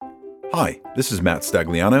Hi, this is Matt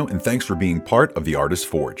Stagliano, and thanks for being part of the Artist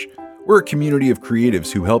Forge. We're a community of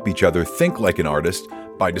creatives who help each other think like an artist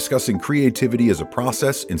by discussing creativity as a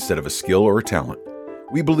process instead of a skill or a talent.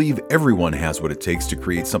 We believe everyone has what it takes to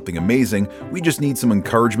create something amazing, we just need some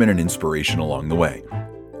encouragement and inspiration along the way.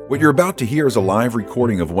 What you're about to hear is a live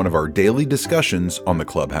recording of one of our daily discussions on the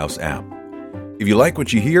Clubhouse app. If you like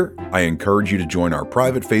what you hear, I encourage you to join our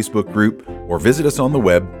private Facebook group or visit us on the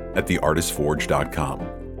web at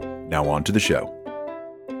theartistforge.com. Now on to the show.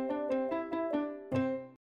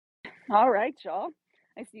 All right, y'all.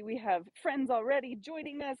 I see we have friends already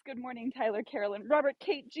joining us. Good morning, Tyler, Carolyn, Robert,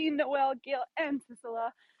 Kate, Jean, Noel, Gail, and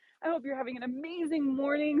Cecilia. I hope you're having an amazing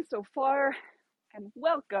morning so far, and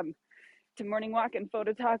welcome to Morning Walk and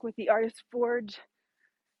Photo Talk with the Artist Forge.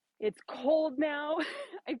 It's cold now.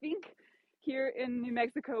 I think here in New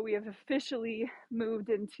Mexico, we have officially moved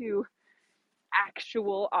into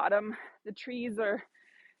actual autumn. The trees are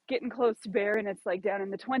getting close to bare, and it's like down in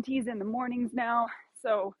the 20s in the mornings now.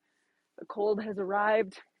 So the cold has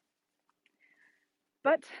arrived.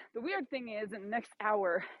 But the weird thing is, in the next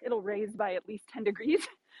hour, it'll raise by at least 10 degrees.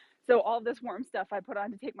 So all this warm stuff I put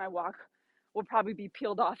on to take my walk will probably be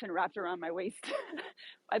peeled off and wrapped around my waist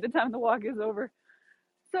by the time the walk is over.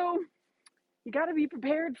 So you got to be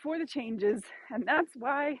prepared for the changes. And that's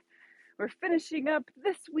why we're finishing up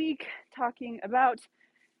this week talking about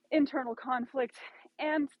internal conflict.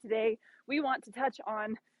 And today we want to touch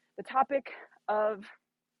on the topic of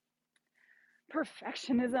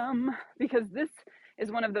perfectionism, because this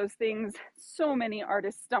is one of those things so many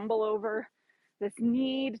artists stumble over, this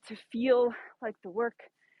need to feel like the work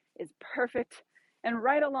is perfect. And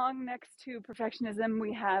right along next to perfectionism,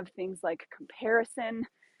 we have things like comparison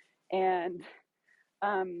and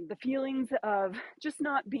the feelings of just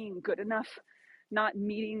not being good enough, not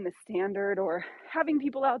meeting the standard, or having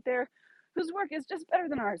people out there whose work is just better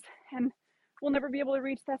than ours, and we'll never be able to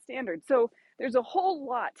reach that standard. So there's a whole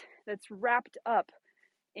lot that's wrapped up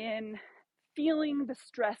in feeling the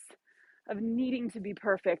stress of needing to be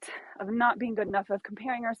perfect, of not being good enough, of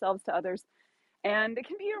comparing ourselves to others. And it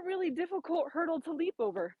can be a really difficult hurdle to leap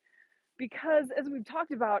over, because as we've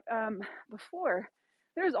talked about before,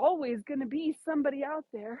 there's always going to be somebody out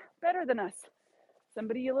there better than us,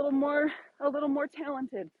 somebody a little more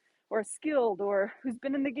talented or skilled, or who's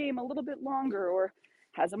been in the game a little bit longer, or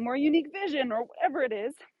has a more unique vision, or whatever it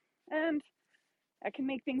is. And that can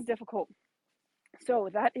make things difficult. So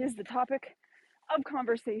that is the topic of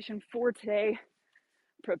conversation for today.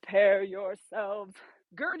 Prepare yourselves,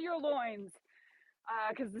 gird your loins,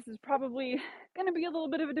 because this is probably going to be a little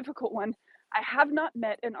bit of a difficult one. I have not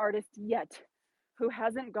met an artist yet who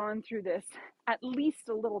hasn't gone through this at least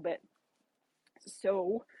a little bit.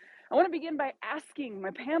 So I want to begin by asking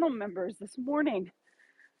my panel members this morning,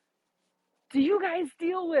 do you guys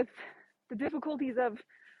deal with the difficulties of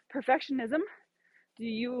perfectionism? Do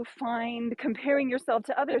you find comparing yourself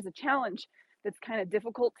to others a challenge that's kind of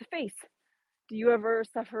difficult to face? Do you ever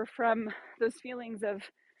suffer from those feelings of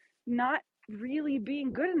not really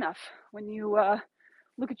being good enough when you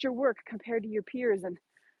look at your work compared to your peers and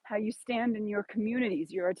how you stand in your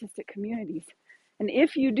communities, your artistic communities? And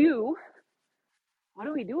if you do, what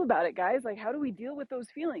do we do about it, guys? Like, how do we deal with those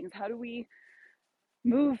feelings? How do we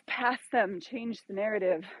move past them, change the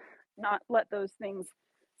narrative, not let those things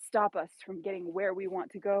stop us from getting where we want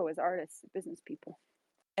to go as artists, business people?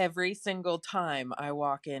 Every single time I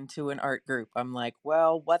walk into an art group, I'm like,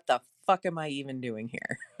 well, what the fuck am I even doing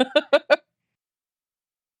here?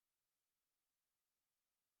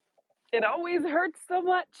 It always hurts so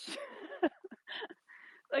much.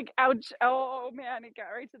 Like, ouch. Oh man, it got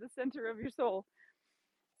right to the center of your soul.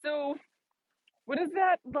 So what is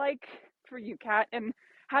that like for you, Kat? And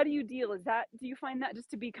how do you deal? Do you find that just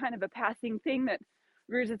to be kind of a passing thing that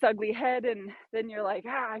rears its ugly head and then you're like,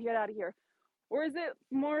 get out of here? Or is it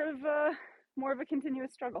more of a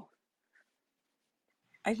continuous struggle?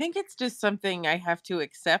 I think it's just something I have to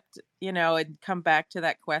accept, and come back to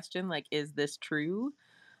that question, like, is this true?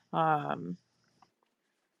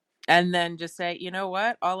 And then just say, you know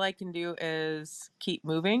what? All I can do is keep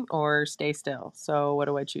moving or stay still. So what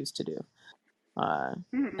do I choose to do?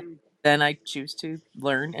 Then I choose to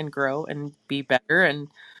learn and grow and be better and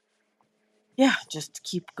just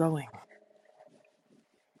keep going.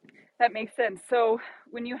 That makes sense. So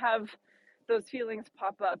when you have those feelings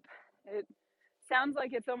pop up, it sounds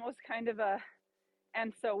like it's almost kind of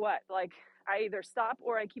and so what? Like, I either stop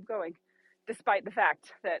or I keep going, despite the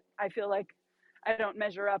fact that I feel like I don't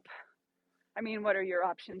measure up. I mean, what are your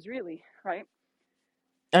options really, right?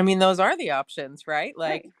 I mean, those are the options, right?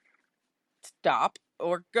 Like, right. Stop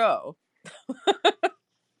or go.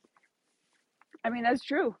 I mean, that's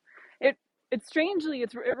true. it's strangely,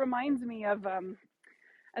 it reminds me of,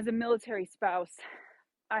 as a military spouse,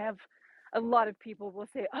 I have a lot of people will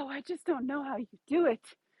say, "Oh, I just don't know how you do it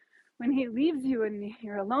when he leaves you and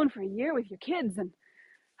you're alone for a year with your kids." And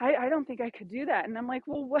I don't think I could do that. And I'm like,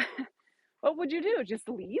 well, what would you do? Just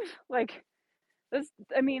leave? Like, this,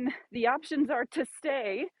 I mean, the options are to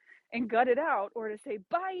stay and gut it out or to say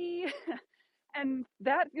bye. And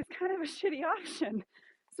that is kind of a shitty option.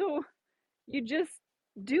 So you just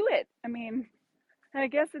do it. I mean, I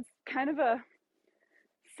guess it's kind of a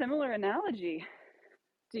similar analogy.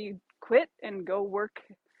 Do you quit and go work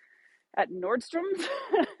at Nordstrom's?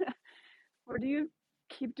 Or do you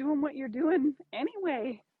keep doing what you're doing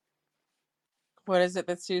anyway? What is it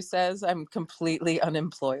that Sue says? I'm completely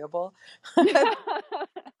unemployable.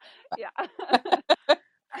 Yeah.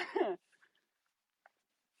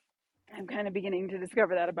 I'm kind of beginning to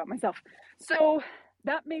discover that about myself. So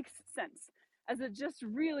that makes sense as a just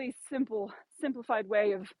really simplified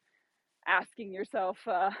way of asking yourself,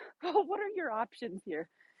 well, what are your options here?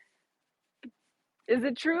 Is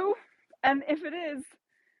it true? And if it is,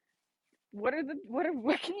 what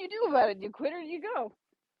can you do about it? Do you quit or do you go?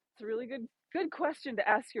 It's a really good question to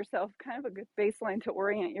ask yourself, kind of a good baseline to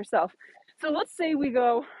orient yourself. So let's say we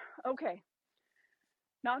go, okay,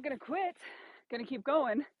 not gonna quit, gonna keep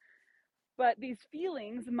going, but these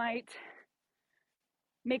feelings might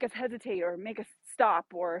make us hesitate or make us stop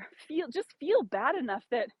or feel bad enough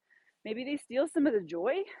that maybe they steal some of the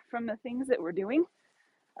joy from the things that we're doing.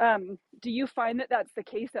 Do you find that that's the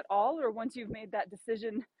case at all, or once you've made that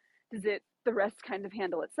decision, does the rest kind of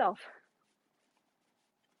handle itself?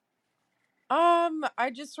 I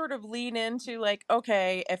just sort of lean into like,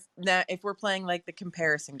 okay, if we're playing like the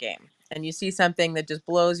comparison game and you see something that just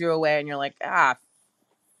blows you away and you're like, ah,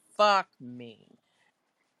 fuck me.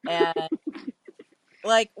 And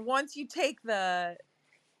like once you take that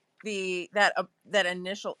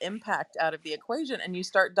initial impact out of the equation and you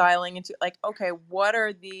start dialing into like, okay, what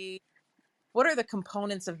are the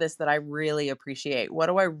components of this that I really appreciate? What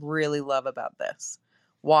do I really love about this?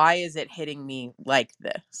 Why is it hitting me like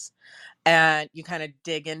this? And you kind of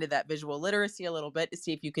dig into that visual literacy a little bit to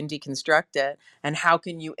see if you can deconstruct it and how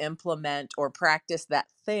can you implement or practice that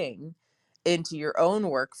thing into your own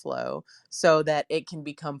workflow so that it can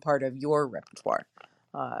become part of your repertoire.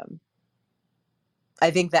 um,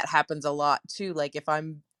 I think that happens a lot too. Like if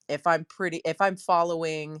I'm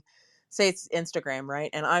following, say it's Instagram,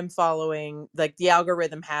 right? And I'm following, like, the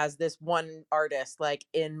algorithm has this one artist like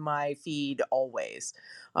in my feed always.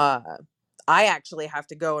 Uh I actually have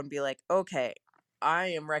to go and be like, okay, I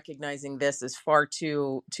am recognizing this as far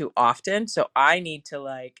too often. So I need to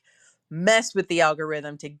like mess with the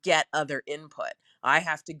algorithm to get other input. I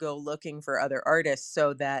have to go looking for other artists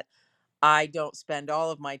so that I don't spend all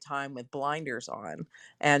of my time with blinders on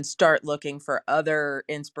and start looking for other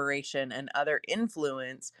inspiration and other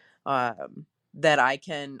influence that I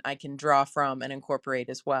can draw from and incorporate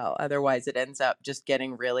as well. Otherwise, it ends up just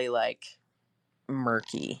getting really like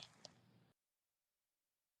murky.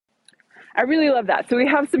 I really love that. So we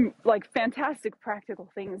have some like fantastic practical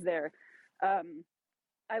things there. Um,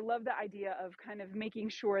 I love the idea of kind of making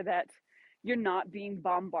sure that you're not being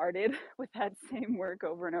bombarded with that same work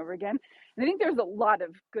over and over again. And I think there's a lot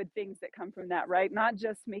of good things that come from that, right? Not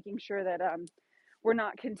just making sure that we're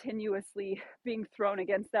not continuously being thrown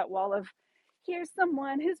against that wall of here's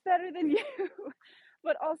someone who's better than you,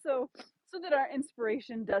 but also so that our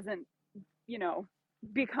inspiration doesn't, you know,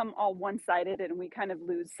 become all one-sided and we kind of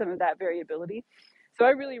lose some of that variability. So I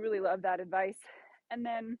really, really love that advice. And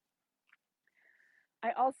then I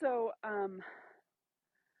also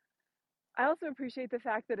appreciate the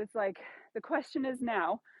fact that it's like the question is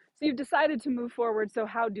now. So you've decided to move forward. So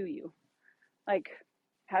how do you? Like,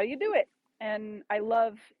 how do you do it? And I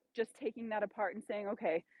love just taking that apart and saying,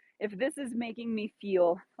 okay, if this is making me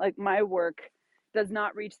feel like my work does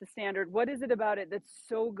not reach the standard, what is it about it that's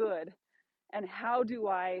so good? And how do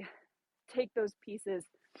I take those pieces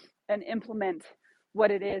and implement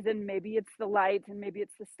what it is? And maybe it's the light, and maybe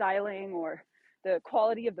it's the styling, or the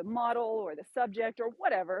quality of the model, or the subject, or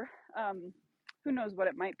whatever. Who knows what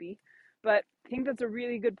it might be? But I think that's a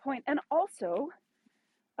really good point. And also,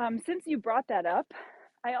 since you brought that up,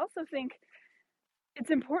 I also think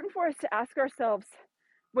it's important for us to ask ourselves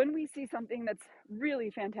when we see something that's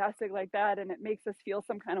really fantastic like that and it makes us feel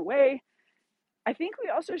some kind of way. I think we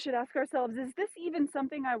also should ask ourselves, is this even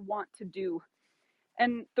something I want to do?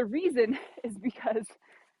 And the reason is because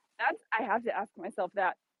I have to ask myself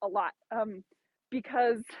that a lot,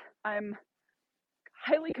 because I'm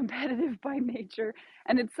highly competitive by nature,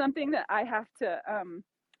 and it's something that I have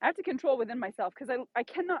to control within myself, because I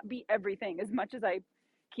cannot be everything as much as I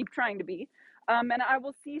keep trying to be. And I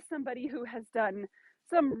will see somebody who has done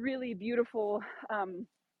some really beautiful,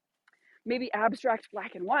 maybe abstract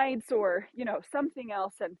black and whites or, something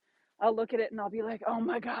else. And I'll look at it and I'll be like, oh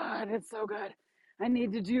my God, it's so good. I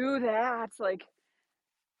need to do that. Like,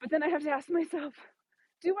 but then I have to ask myself,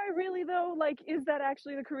 do I really though? Like, is that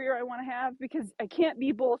actually the career I want to have? Because I can't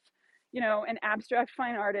be both, an abstract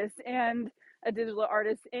fine artist and a digital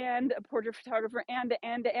artist and a portrait photographer and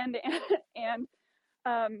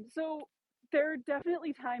so there are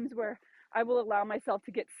definitely times where I will allow myself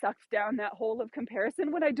to get sucked down that hole of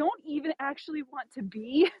comparison when I don't even actually want to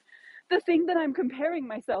be the thing that I'm comparing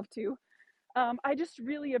myself to. I just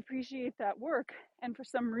really appreciate that work. And for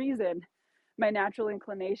some reason, my natural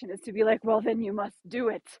inclination is to be like, well, then you must do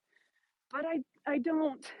it. But I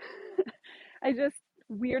don't. I just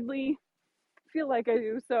weirdly feel like I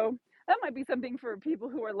do. So that might be something for people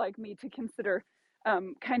who are like me to consider,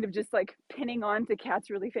 kind of just like pinning on to Kat's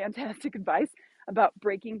really fantastic advice about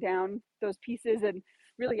breaking down those pieces and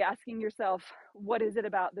really asking yourself, what is it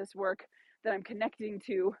about this work that I'm connecting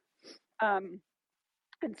to?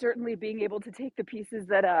 And certainly being able to take the pieces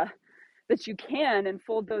that you can and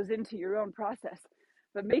fold those into your own process,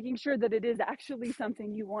 but making sure that it is actually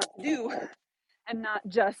something you want to do and not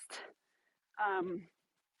just,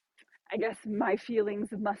 I guess my feelings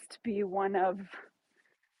must be one of,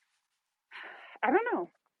 I don't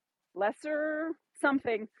know, lesser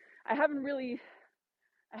something. I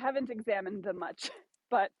haven't examined them much,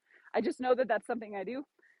 but I just know that that's something I do.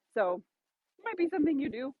 So it might be something you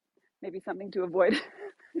do, maybe something to avoid.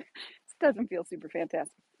 It doesn't feel super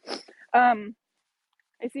fantastic.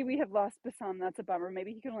 I see we have lost Bassam. That's a bummer.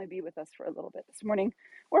 Maybe he can only be with us for a little bit this morning,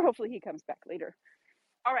 or hopefully he comes back later.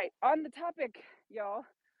 All right, on the topic, y'all,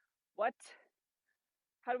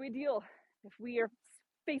 how do we deal if we are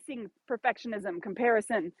facing perfectionism,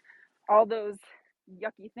 comparison, all those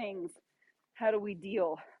yucky things? How do we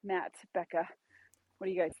deal? Matt, Becca, what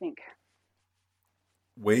do you guys think?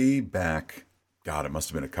 Way back, God, it must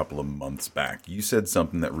have been a couple of months back, you said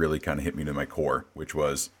something that really kind of hit me to my core, which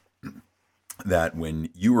was that when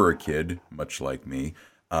you were a kid, much like me,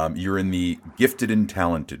 you're in the gifted and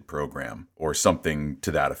talented program or something to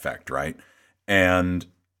that effect, right? And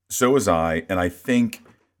so was I. And I think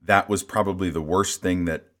that was probably the worst thing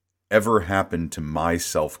that ever happened to my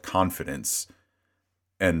self-confidence.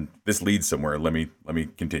 And this leads somewhere. Let me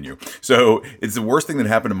continue. So it's the worst thing that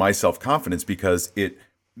happened to my self-confidence because it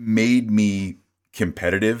made me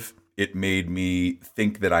competitive. It made me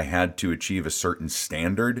think that I had to achieve a certain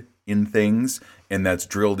standard in things, and that's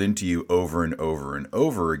drilled into you over and over and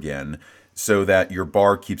over again so that your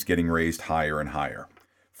bar keeps getting raised higher and higher.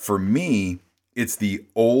 For me, it's the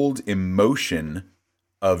old emotion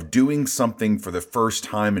of doing something for the first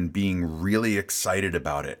time and being really excited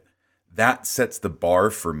about it. That sets the bar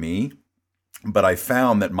for me, but I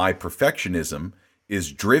found that my perfectionism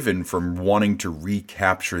is driven from wanting to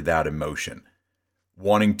recapture that emotion,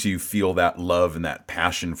 wanting to feel that love and that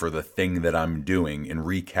passion for the thing that I'm doing and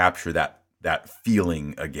recapture that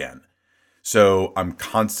feeling again. So I'm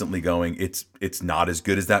constantly going, it's not as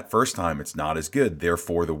good as that first time. It's not as good.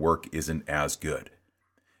 Therefore, the work isn't as good.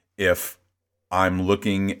 If I'm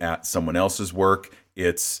looking at someone else's work,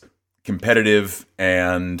 it's competitive.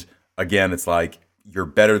 And again, it's like, you're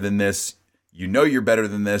better than this. You know you're better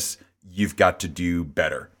than this. You've got to do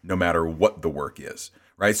better, no matter what the work is.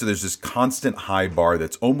 Right? So there's this constant high bar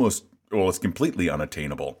that's it's completely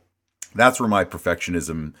unattainable. That's where my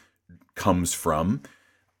perfectionism comes from.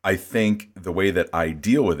 I think the way that I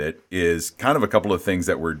deal with it is kind of a couple of things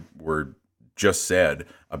that were just said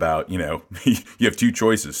about, you have two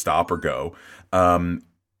choices, stop or go.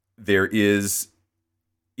 There is,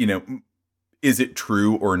 is it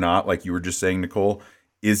true or not? Like you were just saying, Nicole,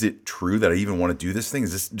 is it true that I even want to do this thing?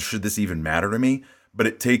 Should this even matter to me? But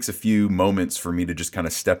it takes a few moments for me to just kind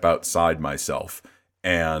of step outside myself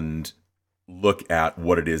and look at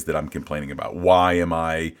what it is that I'm complaining about. Why am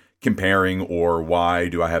I comparing, or why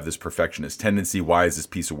do I have this perfectionist tendency? Why is this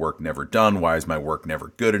piece of work never done? Why is my work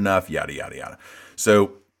never good enough? Yada, yada, yada.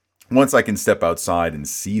 So once I can step outside and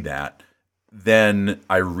see that, then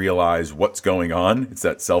I realize what's going on. It's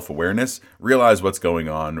that self-awareness. Realize what's going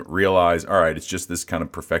on. Realize, all right, it's just this kind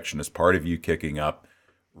of perfectionist part of you kicking up.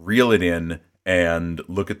 Reel it in and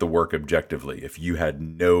look at the work objectively. If you had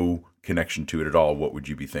no connection to it at all, what would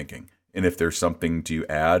you be thinking? And if there's something to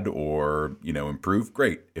add or, improve,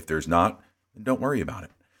 great. If there's not, then don't worry about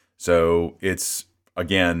it. So it's,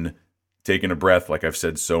 again, taking a breath, like I've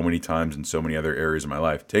said so many times in so many other areas of my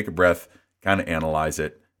life. Take a breath, kind of analyze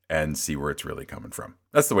it, and see where it's really coming from.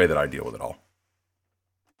 That's the way that I deal with it all.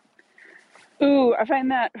 Ooh, I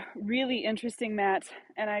find that really interesting, Matt.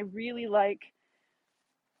 And I really like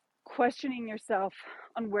questioning yourself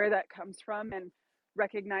on where that comes from and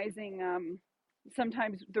recognizing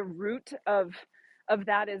sometimes the root of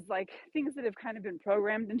that is like things that have kind of been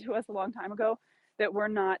programmed into us a long time ago that we're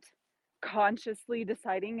not consciously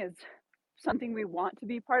deciding is something we want to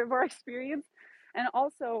be part of our experience. And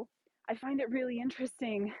also, I find it really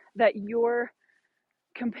interesting that your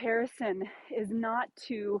comparison is not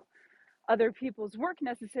to other people's work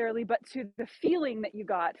necessarily, but to the feeling that you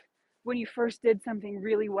got when you first did something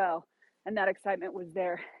really well, and that excitement was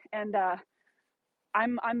there. And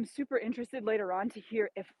I'm super interested later on to hear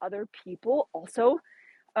if other people also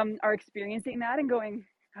are experiencing that and going,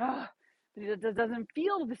 oh, it doesn't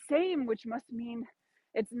feel the same, which must mean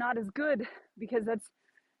it's not as good, because that's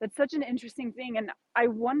such an interesting thing. And I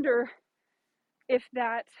wonder if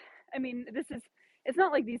that, I mean, this is, it's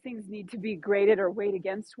not like these things need to be graded or weighed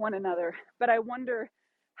against one another, but I wonder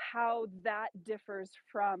how that differs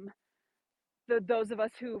from those of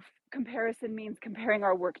us who comparison means comparing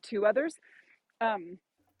our work to others. Um,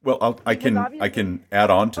 Well, I because can obviously,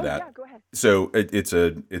 add on to oh yeah, that. go ahead. So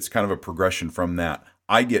it's kind of a progression from that.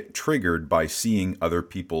 I get triggered by seeing other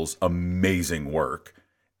people's amazing work,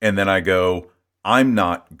 and then I go, I'm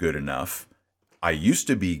not good enough. I used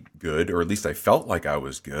to be good, or at least I felt like I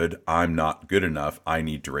was good. I'm not good enough. I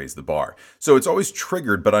need to raise the bar. So it's always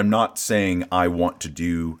triggered, but I'm not saying I want to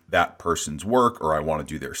do that person's work or I want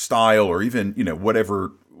to do their style or even,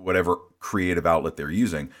 whatever creative outlet they're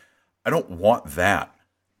using. I don't want that,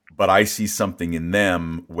 but I see something in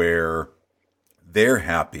them where they're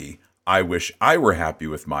happy. I wish I were happy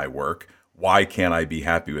with my work. Why can't I be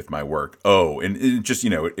happy with my work? Oh, and it just,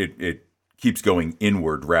 it keeps going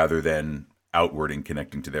inward rather than outward and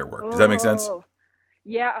connecting to their work. Does that make sense? Oh,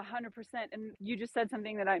 yeah, 100%. And you just said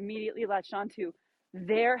something that I immediately latched onto.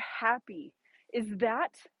 They're happy. Is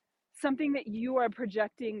that something that you are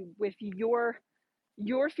projecting with your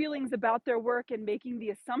feelings about their work and making the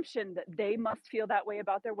assumption that they must feel that way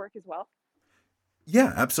about their work as well?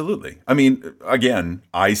 Yeah, absolutely. I mean, again,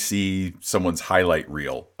 I see someone's highlight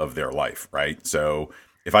reel of their life, right? So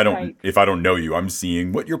Right. if I don't know you, I'm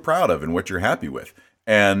seeing what you're proud of and what you're happy with.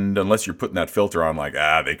 And unless you're putting that filter on, like,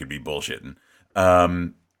 they could be bullshitting,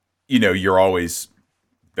 um, you're always,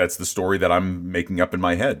 that's the story that I'm making up in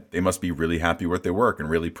my head. They must be really happy with their work and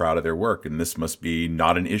really proud of their work, and this must be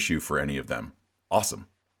not an issue for any of them. Awesome.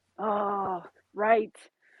 Oh, right.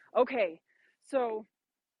 Okay. So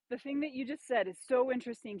the thing that you just said is so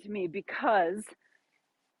interesting to me because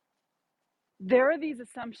there are these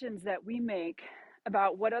assumptions that we make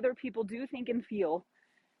about what other people do, think, and feel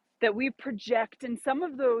that we project, and some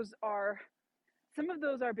of those are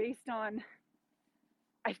based on,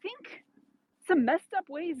 I think, some messed up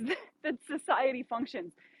ways that society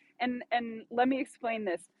functions. And let me explain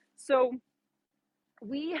this. So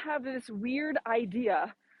we have this weird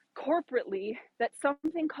idea corporately that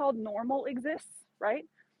something called normal exists, right?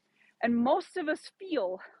 And most of us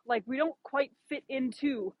feel like we don't quite fit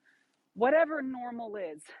into whatever normal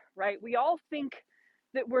is, right? We all think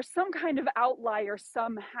that we're some kind of outlier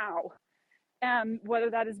somehow, whether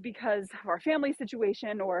that is because of our family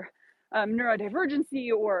situation or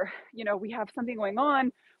neurodivergency, or we have something going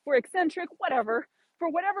on, we're eccentric, whatever. For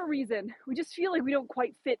whatever reason, we just feel like we don't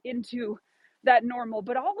quite fit into that normal.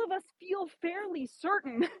 But all of us feel fairly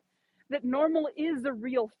certain that normal is a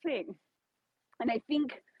real thing. And I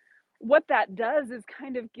think what that does is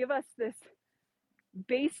kind of give us this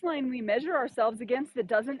baseline we measure ourselves against that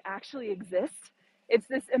doesn't actually exist. It's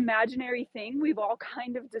this imaginary thing we've all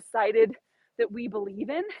kind of decided that we believe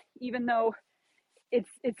in, even though it's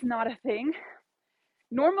not a thing.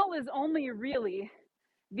 Normal is only really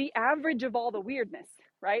the average of all the weirdness,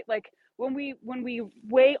 right? Like when we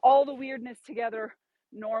weigh all the weirdness together,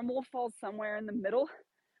 normal falls somewhere in the middle.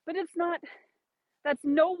 But it's not, that's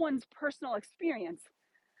no one's personal experience,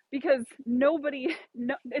 because nobody,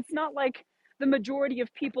 no, it's not like the majority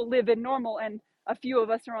of people live in normal and a few of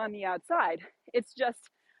us are on the outside. It's just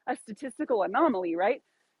a statistical anomaly, right?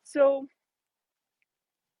 So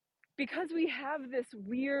because we have this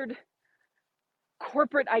weird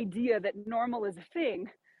corporate idea that normal is a thing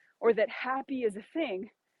or that happy is a thing,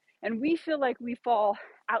 and we feel like we fall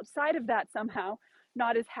outside of that somehow,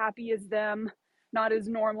 not as happy as them, not as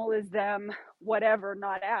normal as them, whatever,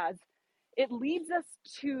 not as, it leads us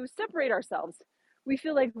to separate ourselves. We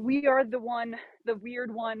feel like we are the one, the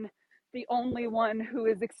weird one, the only one who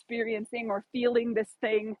is experiencing or feeling this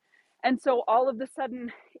thing. And so all of a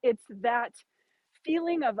sudden, it's that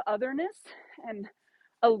feeling of otherness and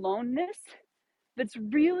aloneness that's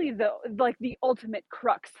really the ultimate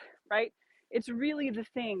crux, right? it's really the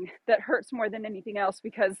thing that hurts more than anything else,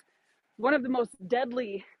 because one of the most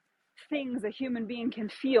deadly things a human being can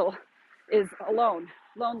feel is alone,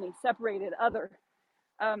 lonely, separated, other.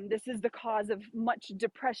 This is the cause of much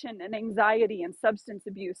depression and anxiety and substance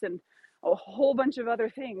abuse and a whole bunch of other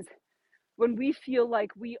things. When we feel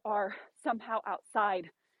like we are somehow outside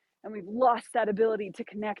and we've lost that ability to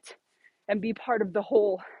connect and be part of the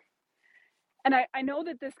whole. And I know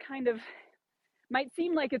that this kind of might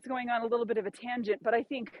seem like it's going on a little bit of a tangent, but I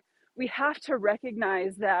think we have to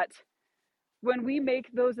recognize that when we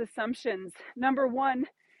make those assumptions, number one,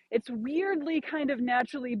 it's weirdly kind of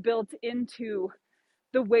naturally built into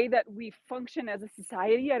the way that we function as a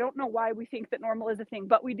society. I don't know why we think that normal is a thing,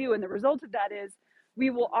 but we do. And the result of that is we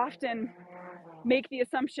will often make the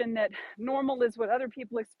assumption that normal is what other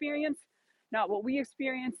people experience, not what we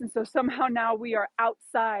experience. And so somehow now we are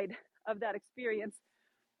outside of that experience,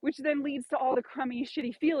 which then leads to all the crummy,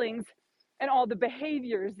 shitty feelings and all the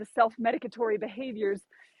behaviors, the self-medicatory behaviors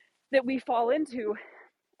that we fall into.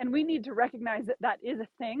 And we need to recognize that that is a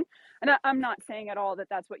thing. And I'm not saying at all that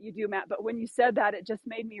that's what you do, Matt, but when you said that, it just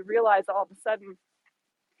made me realize all of a sudden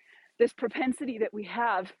this propensity that we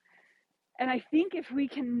have. And I think if we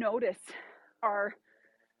can notice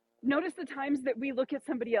the times that we look at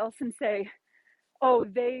somebody else and say, oh,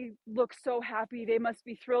 they look so happy, they must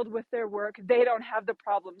be thrilled with their work, they don't have the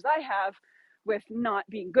problems I have with not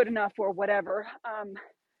being good enough or whatever.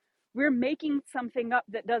 We're making something up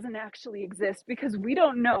that doesn't actually exist, because we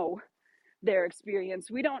don't know their experience.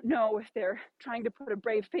 We don't know if they're trying to put a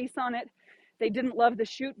brave face on it. They didn't love the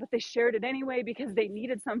shoot, but they shared it anyway because they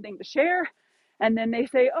needed something to share. And then they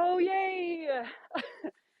say, oh, yay.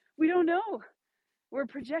 We don't know. We're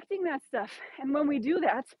projecting that stuff. And when we do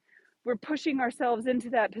that, we're pushing ourselves into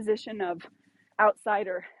that position of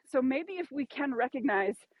outsider. So maybe if we can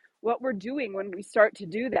recognize what we're doing when we start to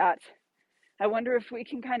do that, I wonder if we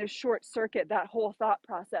can kind of short circuit that whole thought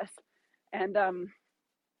process and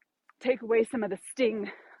take away some of the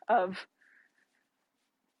sting of,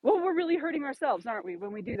 well, we're really hurting ourselves, aren't we,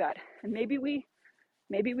 when we do that? And maybe we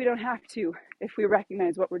don't have to if we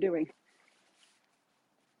recognize what we're doing.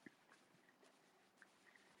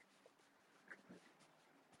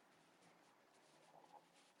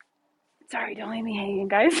 Sorry, don't leave me hanging,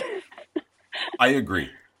 guys. I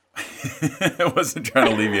agree. I wasn't trying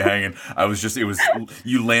to leave you hanging.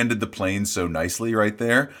 You landed the plane so nicely right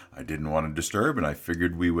there. I didn't want to disturb, and I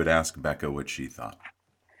figured we would ask Becca what she thought.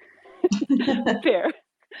 Fair.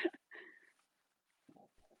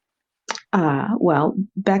 Well,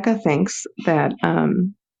 Becca thinks that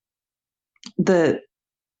the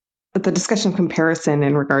discussion comparison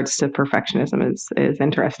in regards to perfectionism is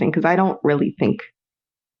interesting, because I don't really think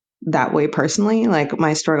that way personally. Like,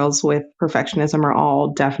 my struggles with perfectionism are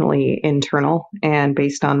all definitely internal and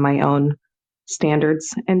based on my own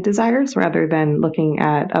standards and desires rather than looking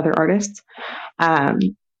at other artists.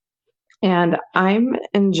 And I'm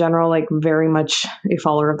in general like very much a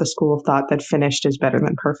follower of the school of thought that finished is better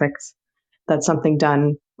than perfect. That something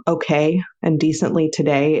done okay and decently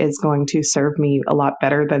today is going to serve me a lot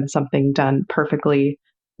better than something done perfectly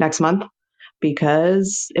next month,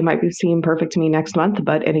 because it might seem perfect to me next month,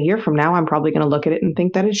 but in a year from now, I'm probably going to look at it and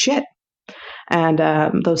think that it's shit. And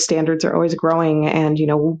those standards are always growing. And,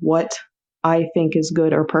 what I think is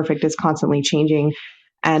good or perfect is constantly changing.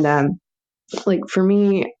 And like for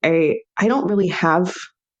me, I don't really have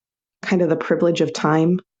kind of the privilege of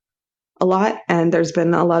time a lot. And there's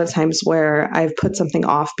been a lot of times where I've put something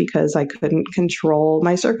off because I couldn't control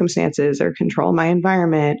my circumstances or control my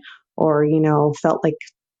environment, or, felt like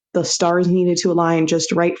the stars needed to align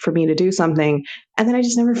just right for me to do something. And then I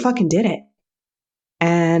just never fucking did it.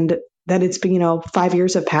 And then it's been, 5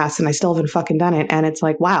 years have passed and I still haven't fucking done it. And it's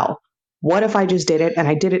like, wow, what if I just did it? And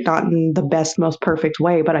I did it not in the best, most perfect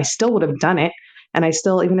way, but I still would have done it. And I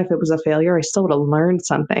still, even if it was a failure, I still would have learned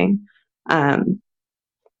something.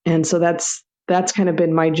 And so that's kind of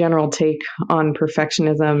been my general take on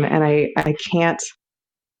perfectionism. And I can't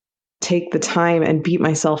take the time and beat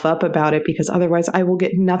myself up about it, because otherwise I will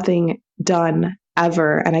get nothing done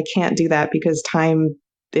ever. And I can't do that because time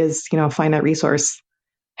is, a finite resource,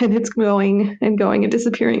 and it's going and going and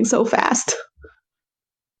disappearing so fast.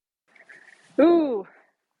 Ooh,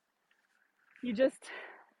 you just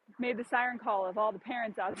made the siren call of all the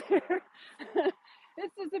parents out there.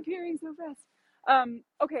 It's disappearing so fast.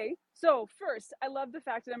 Okay, so first, I love the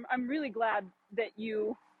fact that I'm really glad that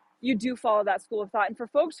you do follow that school of thought. And for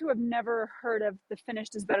folks who have never heard of the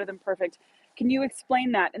finished is better than perfect, can you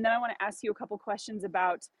explain that? And then I want to ask you a couple questions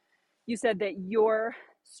about, you said that your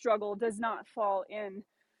struggle does not fall in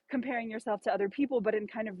comparing yourself to other people, but in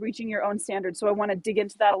kind of reaching your own standards. So I want to dig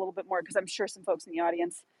into that a little bit more, because I'm sure some folks in the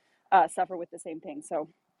audience suffer with the same thing. So,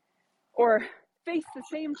 or face the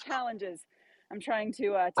same challenges. I'm trying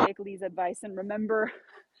to take Lee's advice and remember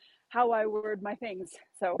how I word my things.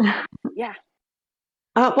 So, yeah.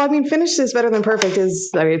 Well, I mean, finished is better than perfect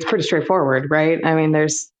it's pretty straightforward, right? I mean,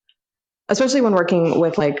 especially when working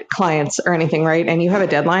with like clients or anything, right? And you have a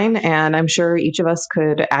deadline, and I'm sure each of us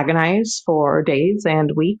could agonize for days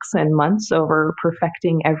and weeks and months over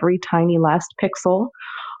perfecting every tiny last pixel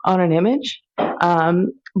on an image.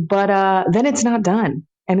 But then it's not done,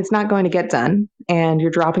 and it's not going to get done, and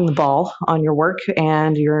you're dropping the ball on your work,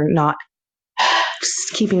 and you're not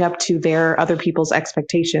keeping up to their other people's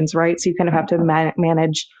expectations, right? So you kind of have to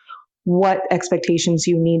manage what expectations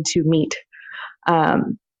you need to meet.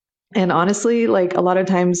 And honestly, like a lot of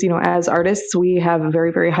times, as artists, we have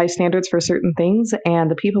very, very high standards for certain things, and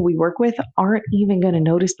the people we work with aren't even going to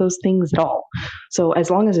notice those things at all. So as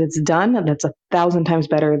long as it's done, that's 1,000 times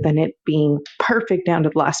better than it being perfect down to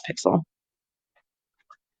the last pixel.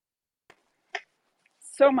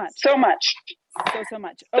 So much. So much. So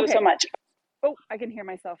much. Okay. So much. Oh, I can hear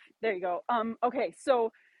myself. There you go. Okay,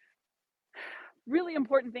 so really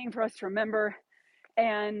important thing for us to remember,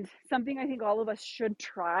 and something I think all of us should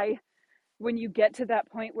try when you get to that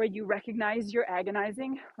point where you recognize you're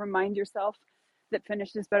agonizing. Remind yourself that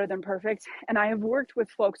finished is better than perfect. And I have worked with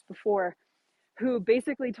folks before who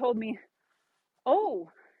basically told me, oh,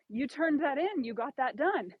 you turned that in, you got that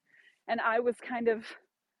done. And I was kind of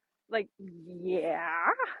like, yeah,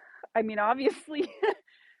 I mean, obviously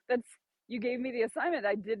you gave me the assignment,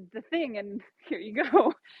 I did the thing, and here you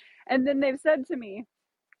go. And then they've said to me,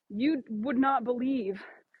 you would not believe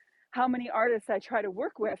how many artists I try to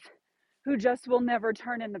work with who just will never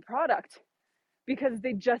turn in the product because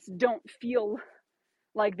they just don't feel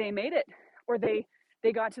like they made it, or they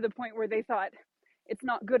got to the point where they thought it's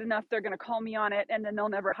not good enough, they're going to call me on it, and then they'll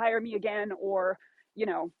never hire me again, or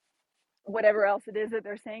whatever else it is that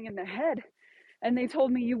they're saying in their head. And they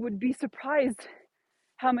told me, you would be surprised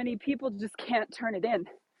how many people just can't turn it in,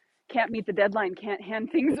 can't meet the deadline, can't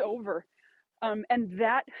hand things over. And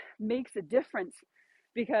that makes a difference,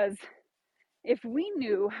 because if we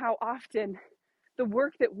knew how often the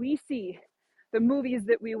work that we see, the movies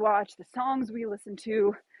that we watch, the songs we listen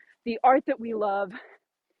to, the art that we love,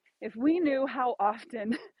 if we knew how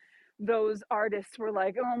often those artists were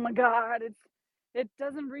like, oh my God, it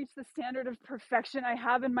doesn't reach the standard of perfection I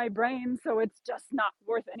have in my brain, so it's just not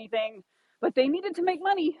worth anything. But they needed to make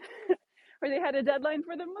money, or they had a deadline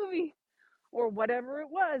for the movie, or whatever it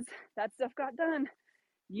was, that stuff got done.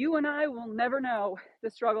 You and I will never know the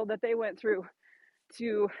struggle that they went through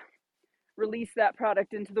to release that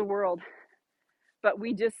product into the world. But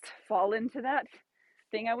we just fall into that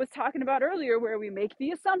thing I was talking about earlier, where we make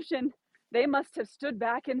the assumption they must have stood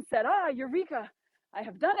back and said, eureka, I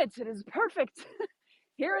have done it, it is perfect.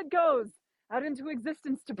 Here it goes out into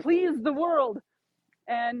existence to please the world.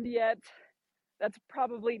 And yet that's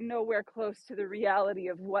probably nowhere close to the reality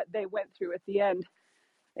of what they went through at the end.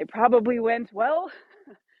 They probably went, well,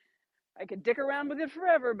 I could dick around with it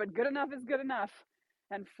forever, but good enough is good enough,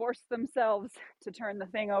 and forced themselves to turn the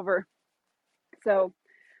thing over. So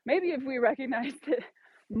maybe if we recognize that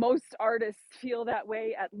most artists feel that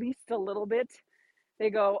way at least a little bit, they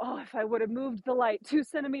go, oh, if I would have moved the light 2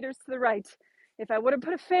 centimeters to the right, if I would have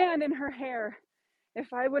put a fan in her hair,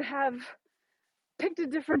 if I would have picked a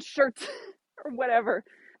different shirt or whatever,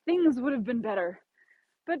 things would have been better.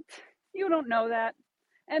 But you don't know that,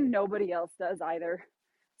 and nobody else does either.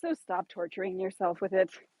 So stop torturing yourself with it.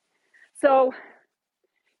 So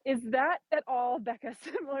is that at all, Becca,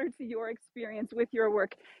 similar to your experience with your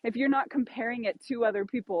work? If you're not comparing it to other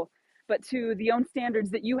people, but to the own standards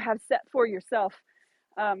that you have set for yourself,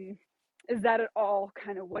 is that at all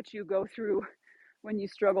kind of what you go through when you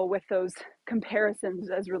struggle with those comparisons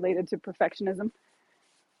as related to perfectionism?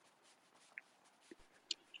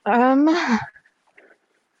 I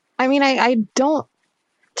mean, I don't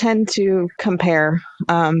tend to compare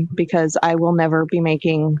because I will never be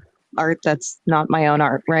making art that's not my own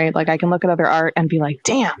art, right? Like I can look at other art and be like,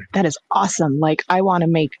 damn, that is awesome. Like I want to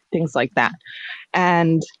make things like that.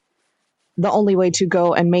 And the only way to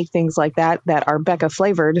go and make things like that are Becca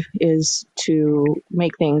flavored is to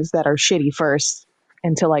make things that are shitty first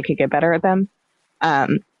until I could get better at them.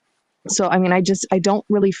 So, I mean, I don't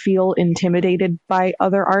really feel intimidated by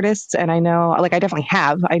other artists. And I know, like, I definitely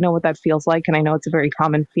I know what that feels like. And I know it's a very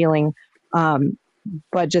common feeling.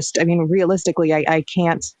 But just, I mean, realistically, I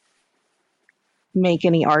can't make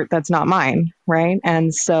any art that's not mine, right?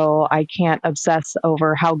 And so I can't obsess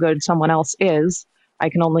over how good someone else is. I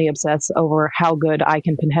can only obsess over how good I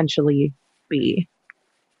can potentially be.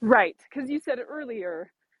 Right, because you said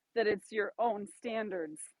earlier that it's your own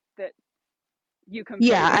standards that you compare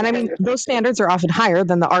Yeah, and I yourself mean, to. those standards are often higher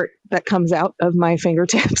than the art that comes out of my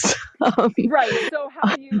fingertips. Right. So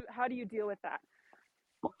how do you deal with that?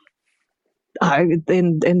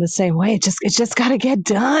 In the same way, it's just got to get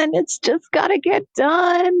done. It's just got to get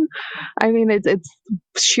done. I mean, it's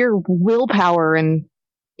sheer willpower and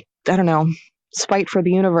I don't know, spite for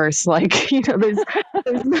the universe. Like,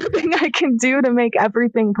 there's nothing I can do to make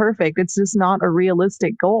everything perfect. It's just not a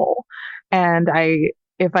realistic goal. And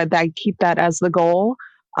if I keep that as the goal,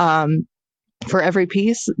 for every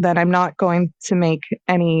piece, then I'm not going to make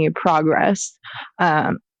any progress.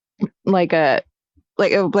 Um, like a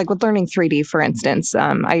like with learning 3D, for instance.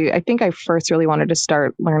 I think I first really wanted to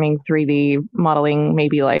start learning 3D modeling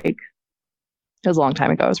maybe like it was a long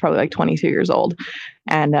time ago. I was probably like 22 years old,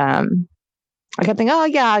 and I kept thinking, oh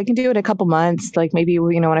yeah, I can do it in a couple months. Like maybe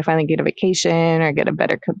when I finally get a vacation or get a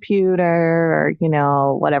better computer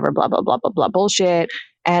or whatever, blah blah blah blah blah bullshit.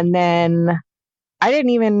 And then I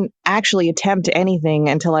didn't even actually attempt anything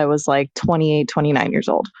until I was like 28, 29 years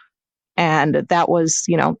old. And that was,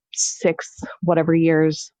 6 whatever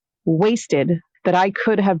years wasted that I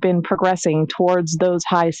could have been progressing towards those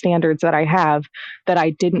high standards that I have that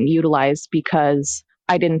I didn't utilize because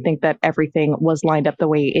I didn't think that everything was lined up the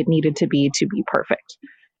way it needed to be perfect.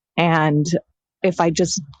 And if I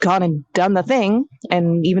just gone and done the thing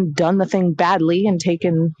and even done the thing badly and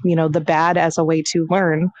taken, the bad as a way to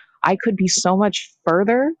learn, I could be so much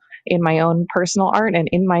further in my own personal art and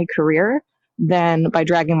in my career than by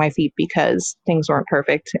dragging my feet because things weren't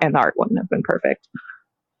perfect and the art wouldn't have been perfect.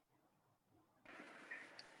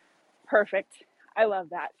 Perfect. I love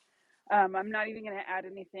that. I'm not even going to add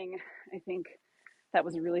anything. I think that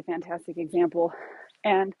was a really fantastic example.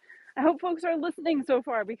 And I hope folks are listening so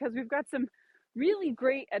far because we've got some really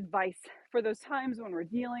great advice for those times when we're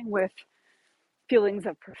dealing with feelings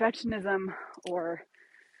of perfectionism or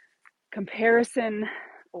comparison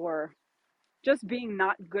or just being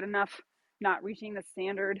not good enough, not reaching the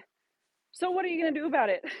standard. So, what are you going to do about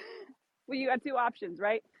it? Well, you got two options,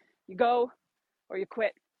 right? You go or you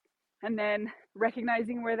quit. And then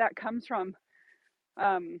recognizing where that comes from.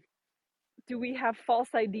 Do we have false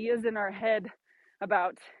ideas in our head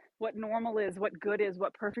about what normal is, what good is,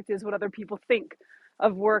 what perfect is, what other people think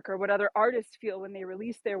of work or what other artists feel when they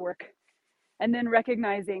release their work? And then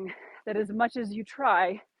recognizing that as much as you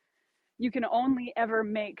try, you can only ever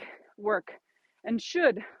make work and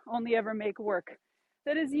should only ever make work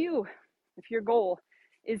that is you. If your goal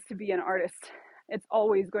is to be an artist, it's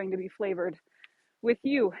always going to be flavored with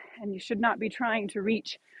you, and you should not be trying to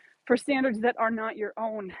reach for standards that are not your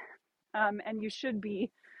own. And you should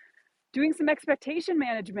be doing some expectation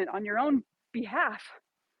management on your own behalf,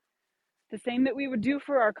 the same that we would do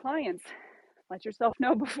for our clients. Let yourself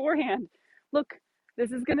know beforehand, look,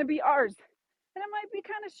 this is going to be ours, and it might be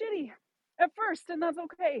kind of shitty at first, and that's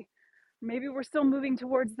okay. Maybe we're still moving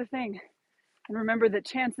towards the thing. And remember that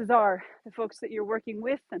chances are the folks that you're working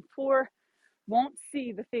with and for won't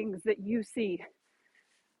see the things that you see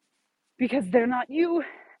because they're not you.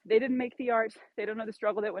 They didn't make the art. They don't know the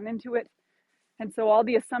struggle that went into it. And so all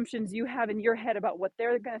the assumptions you have in your head about what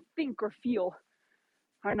they're going to think or feel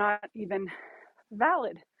are not even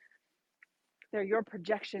valid. They're your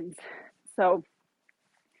projections. So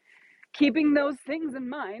keeping those things in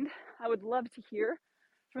mind, I would love to hear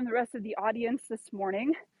from the rest of the audience this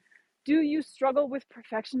morning. Do you struggle with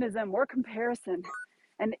perfectionism or comparison?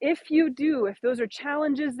 And if you do, if those are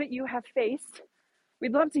challenges that you have faced,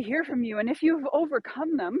 we'd love to hear from you. And if you've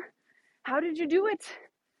overcome them, how did you do it?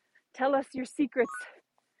 Tell us your secrets.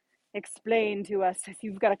 Explain to us.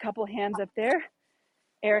 You've got a couple hands up there.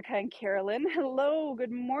 Erica and Carolyn. Hello.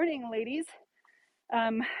 Good morning, ladies.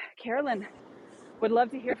 Carolyn, would love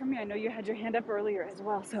to hear from you. I know you had your hand up earlier as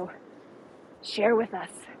well, so share with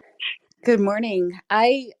us. Good morning.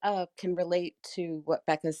 I can relate to what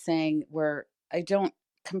Becca's saying, where I don't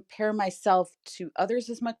compare myself to others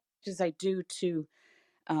as much as I do to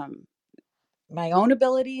um, my own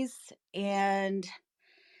abilities. And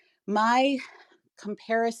my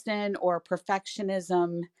comparison or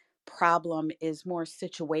perfectionism problem is more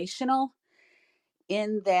situational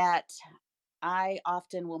in that I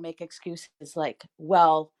often will make excuses like,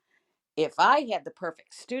 well, if I had the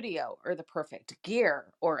perfect studio or the perfect gear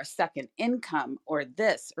or a second income or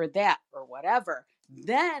this or that or whatever,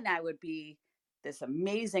 then I would be this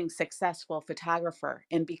amazing, successful photographer.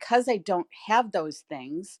 And because I don't have those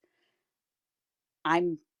things,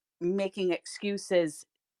 I'm making excuses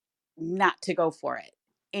not to go for it.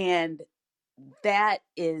 And that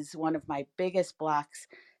is one of my biggest blocks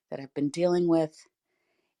that I've been dealing with,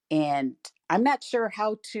 and I'm not sure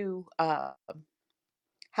how to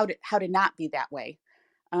not be that way.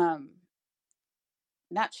 Um,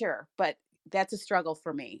 Not sure, but that's a struggle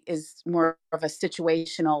for me, is more of a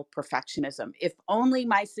situational perfectionism. If only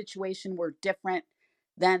my situation were different,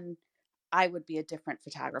 then I would be a different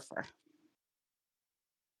photographer.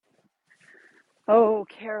 Oh,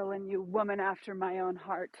 Carolyn, you woman after my own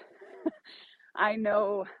heart. I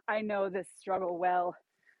know this struggle well.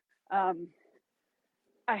 Um,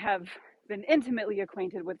 I have been intimately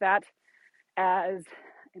acquainted with that as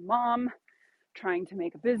a mom, trying to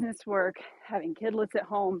make a business work, having kidlets at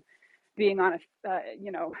home, being on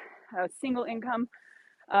a single income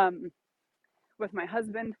um, with my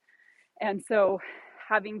husband, and so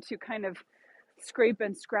having to kind of scrape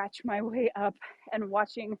and scratch my way up and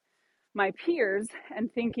watching my peers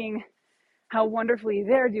and thinking how wonderfully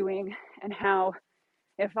they're doing, and how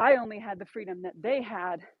if I only had the freedom that they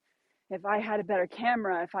had, if I had a better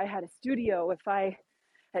camera, if I had a studio, if I,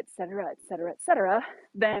 et cetera, et cetera, et cetera,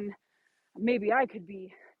 then maybe I could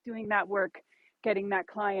be doing that work, getting that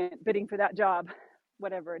client, bidding for that job,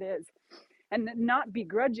 whatever it is. And not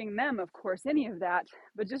begrudging them, of course, any of that,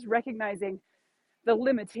 but just recognizing the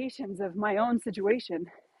limitations of my own situation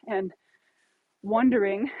and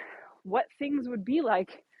wondering what things would be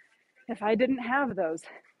like if I didn't have those.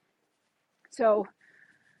 So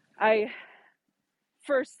I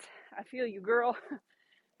feel you, girl.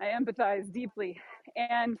 I empathize deeply.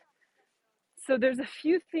 And so there's a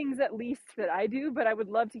few things at least that I do, but I would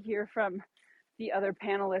love to hear from the other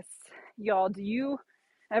panelists. Y'all, do you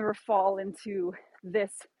ever fall into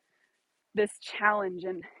this challenge?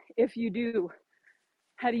 And if you do,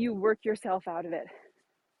 how do you work yourself out of it?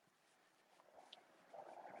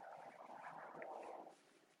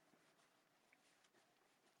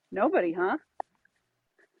 Nobody, huh?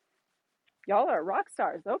 Y'all are rock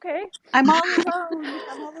stars. Okay. I'm all alone.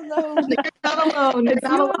 I'm all alone. Not alone. You're It's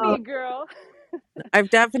not you and alone. me, girl. I've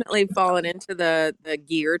definitely fallen into the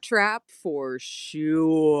gear trap for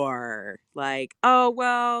sure. Like, oh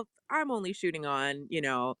well, I'm only shooting on,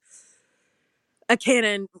 a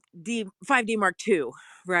Canon D 5D Mark II,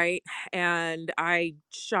 right? And I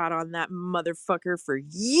shot on that motherfucker for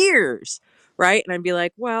years, right? And I'd be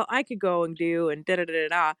like, well, I could go and do and da da da da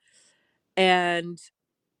da. And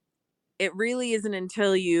it really isn't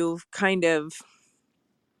until you've kind of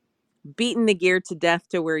beaten the gear to death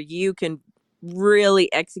to where you can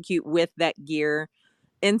really execute with that gear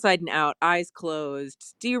inside and out, eyes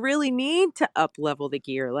closed. Do you really need to up level the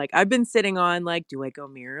gear? Like, I've been sitting on, like, do I go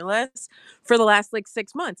mirrorless for the last like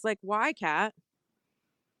 6 months? Like, why, Kat?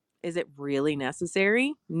 Is it really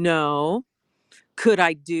necessary? No. Could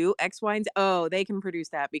I do X, Y, and Z? Oh, they can produce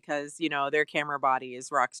that because, their camera body is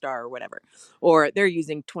Rockstar or whatever. Or they're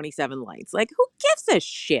using 27 lights. Like, who gives a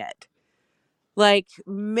shit? Like,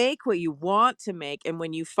 make what you want to make. And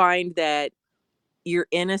when you find that you're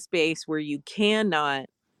in a space where you cannot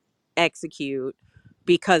execute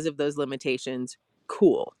because of those limitations,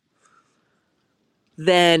 cool.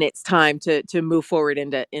 Then it's time to move forward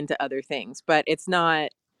into other things. But it's not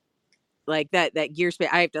like that gear space.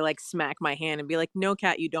 I have to like smack my hand and be like, no,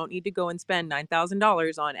 Kat, you don't need to go and spend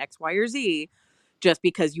 $9,000 on X, Y, or Z just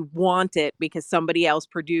because you want it, because somebody else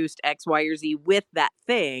produced X, Y, or Z with that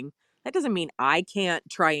thing. That doesn't mean I can't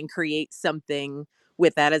try and create something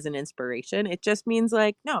with that as an inspiration. It just means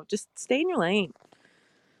like, no, just stay in your lane.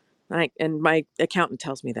 Like, and my accountant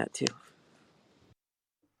tells me that too.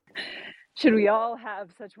 Should we all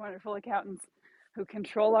have such wonderful accountants who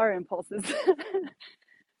control our impulses?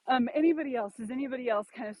 Anybody else? Does anybody else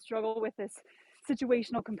kind of struggle with this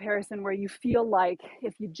situational comparison where you feel like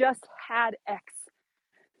if you just had X,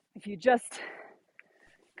 if you just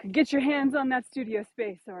could get your hands on that studio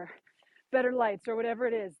space or better lights or whatever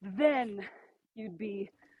it is, then you'd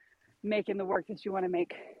be making the work that you want to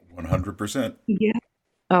make? 100%. Yeah.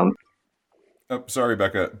 Um, Oh, sorry,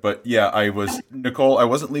 Becca. But yeah, Nicole, I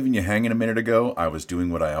wasn't leaving you hanging a minute ago. I was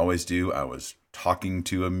doing what I always do. I was talking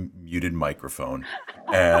to a muted microphone.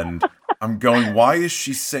 And I'm going, why is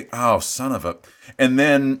she saying, oh, son of a. And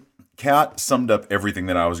then Kat summed up everything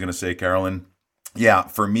that I was going to say, Carolyn. Yeah,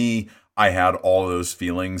 for me, I had all those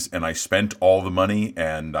feelings and I spent all the money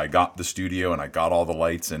and I got the studio and I got all the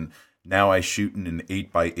lights. And now I shoot in an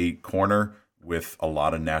 8x8 corner with a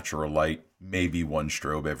lot of natural light, maybe one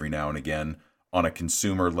strobe every now and again, on a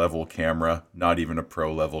consumer level camera, not even a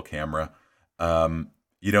pro level camera.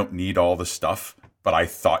 You don't need all the stuff, but I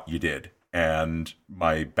thought you did. And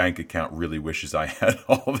my bank account really wishes I had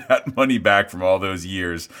all that money back from all those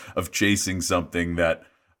years of chasing something that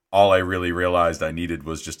all I really realized I needed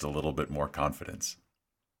was just a little bit more confidence.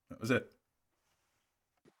 That was it.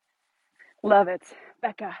 Love it.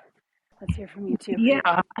 Becca, let's hear from you too.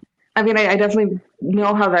 Yeah. I mean, I definitely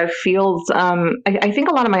know how that feels. I think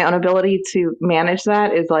a lot of my inability to manage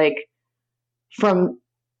that is like from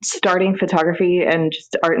starting photography and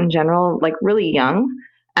just art in general, like really young.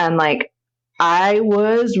 And like, I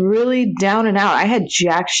was really down and out. I had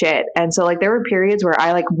jack shit. And so, like, there were periods where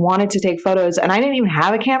I like wanted to take photos and I didn't even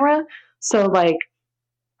have a camera. So, like,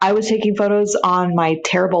 I was taking photos on my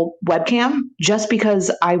terrible webcam just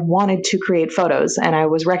because I wanted to create photos and I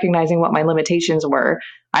was recognizing what my limitations were.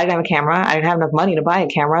 I didn't have a camera. I didn't have enough money to buy a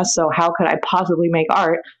camera. So, how could I possibly make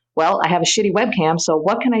art? Well, I have a shitty webcam. So,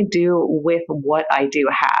 what can I do with what I do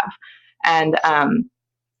have? And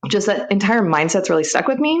just that entire mindset's really stuck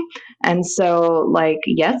with me. And so, like,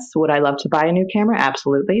 yes, would I love to buy a new camera?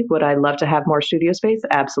 Absolutely. Would I love to have more studio space?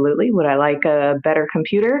 Absolutely. Would I like a better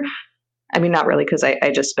computer? I mean, not really, because I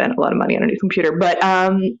just spent a lot of money on a new computer. But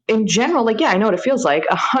in general, like, yeah, I know what it feels like,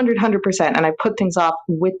 100%. And I put things off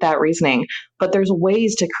with that reasoning. But there's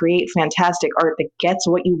ways to create fantastic art that gets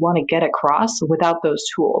what you want to get across without those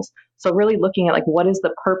tools. So really looking at like, what is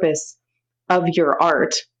the purpose of your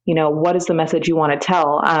art? You know, what is the message you want to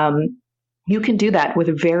tell? You can do that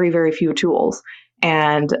with very, very few tools.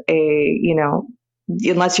 And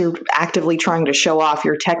unless you're actively trying to show off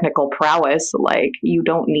your technical prowess, like you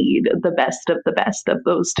don't need the best of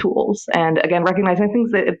those tools. And again, recognizing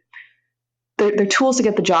things that they're tools to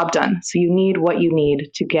get the job done. So you need what you need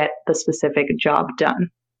to get the specific job done,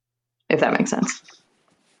 if that makes sense.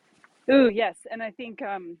 Ooh, yes, and I think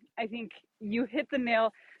you hit the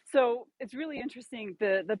nail. So it's really interesting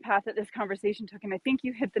the path that this conversation took, and I think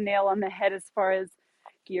you hit the nail on the head as far as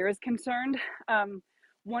gear is concerned.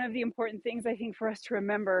 One of the important things I think for us to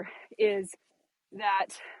remember is that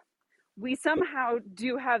we somehow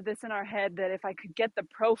do have this in our head that if I could get the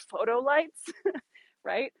pro photo lights,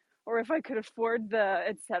 right, or if I could afford the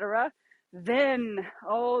etc., then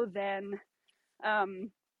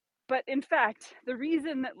but in fact, the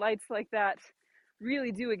reason that lights like that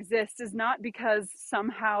really do exist is not because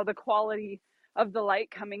somehow the quality of the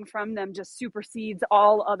light coming from them just supersedes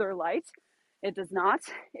all other light. It does not.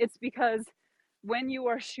 It's because when you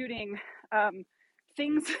are shooting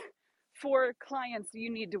things for clients, you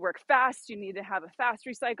need to work fast, you need to have a fast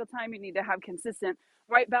recycle time, you need to have consistent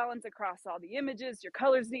white balance across all the images, your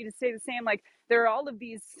colors need to stay the same. Like, there are all of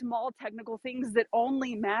these small technical things that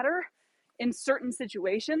only matter in certain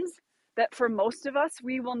situations that for most of us,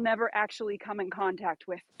 we will never actually come in contact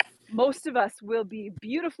with. Most of us will be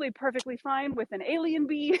beautifully, perfectly fine with an alien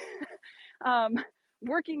bee,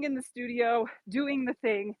 working in the studio, doing the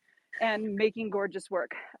thing, and making gorgeous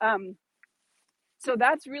work. So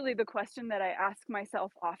that's really the question that I ask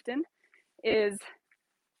myself often is,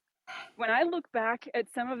 when I look back at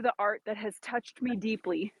some of the art that has touched me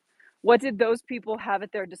deeply, what did those people have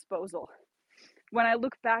at their disposal? When I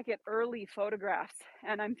look back at early photographs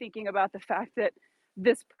and I'm thinking about the fact that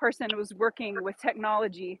this person was working with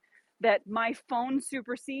technology that my phone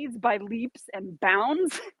supersedes by leaps and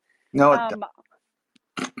bounds. No,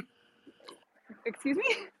 Excuse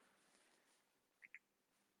me?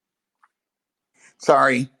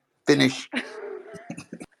 sorry. Finish.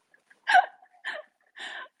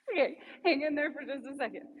 Okay, hang in there for just a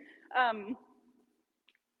second.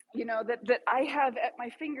 That I have at my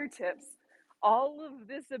fingertips all of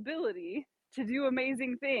this ability to do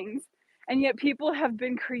amazing things, and yet people have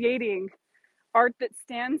been creating art that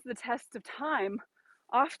stands the test of time,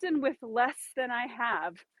 often with less than I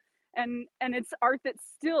have. And it's art that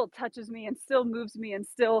still touches me and still moves me and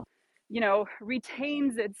still,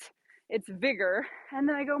 retains its vigor. And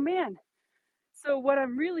then I go, man, so what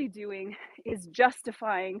I'm really doing is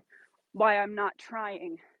justifying why I'm not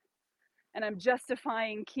trying. And I'm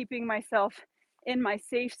justifying keeping myself in my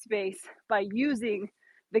safe space by using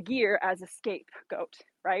the gear as a scapegoat,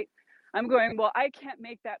 right? I'm going, well, I can't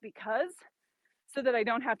make that because, so that I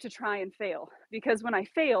don't have to try and fail. Because when I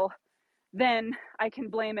fail, then I can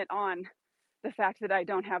blame it on the fact that I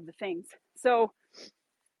don't have the things. So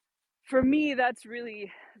for me, that's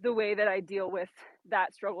really the way that I deal with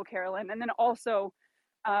that struggle, Carolyn. And then also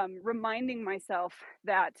reminding myself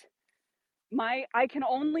that I can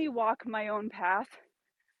only walk my own path,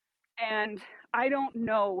 and I don't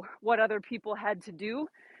know what other people had to do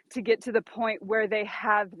to get to the point where they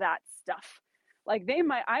have that stuff. Like, they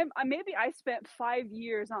might, maybe I spent 5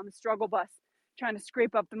 years on the struggle bus trying to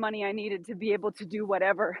scrape up the money I needed to be able to do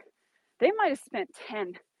whatever. They might have spent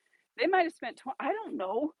 10. They might have spent 20. I don't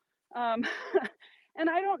know. Um, and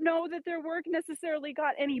I don't know that their work necessarily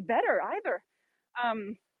got any better either.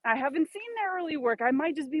 I haven't seen their early work. I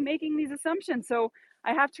might just be making these assumptions. So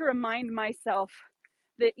I have to remind myself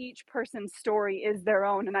that each person's story is their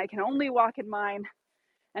own and I can only walk in mine,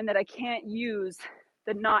 and that I can't use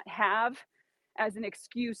the not have as an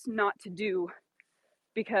excuse not to do,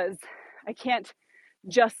 because I can't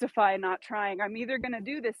justify not trying. I'm either going to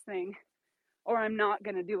do this thing or I'm not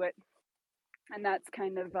going to do it. And that's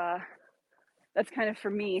kind of for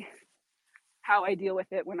me how I deal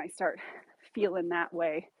with it when I start feeling that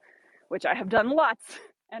way, which I have done lots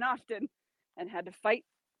and often, and had to fight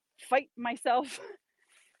myself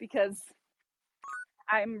because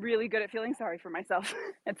I'm really good at feeling sorry for myself.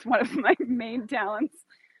 It's one of my main talents.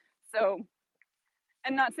 So,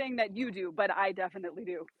 and not saying that you do, but I definitely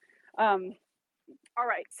do. All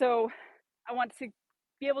right, so I want to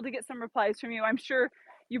be able to get some replies from you. I'm sure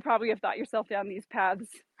you probably have thought yourself down these paths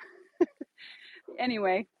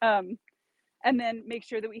anyway. And then make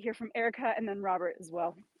sure that we hear from Erica and then Robert as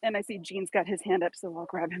well. And I see Gene's got his hand up, so I'll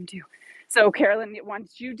grab him too. So Carolyn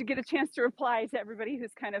wants you to get a chance to reply to everybody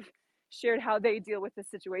who's kind of shared how they deal with this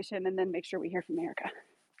situation, and then make sure we hear from Erica.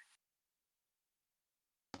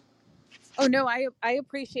 Oh no, I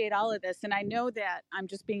appreciate all of this, and I know that I'm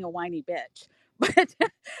just being a whiny bitch, but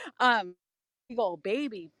big old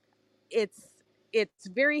baby, it's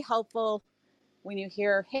very helpful when you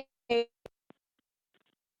hear hey,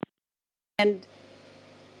 and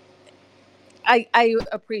I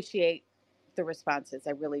appreciate the responses.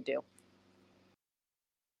 I really do.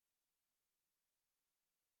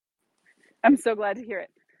 I'm so glad to hear it.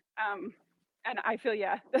 And I feel,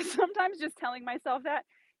 yeah, sometimes just telling myself that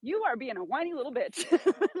you are being a whiny little bitch.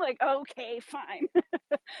 Like, okay, fine.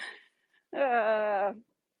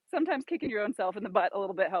 Sometimes kicking your own self in the butt a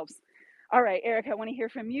little bit helps. All right, Erica, I want to hear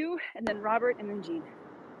from you, and then Robert, and then Gene.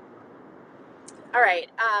 All right.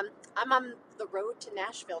 I'm on the road to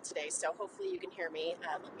Nashville today, so hopefully you can hear me.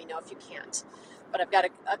 Let me know if you can't. But I've got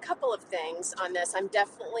a couple of things on this. I'm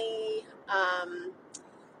definitely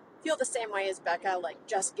feel the same way as Becca, like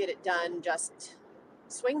just get it done, just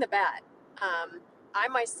swing the bat. I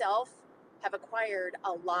myself have acquired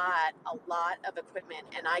a lot of equipment,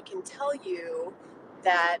 and I can tell you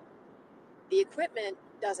that the equipment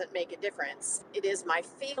doesn't make a difference. It is my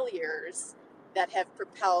failures that have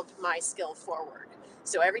propelled my skill forward.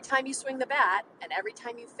 So every time you swing the bat and every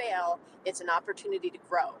time you fail, it's an opportunity to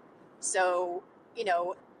grow. So,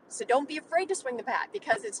 so don't be afraid to swing the bat,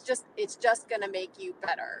 because it's just going to make you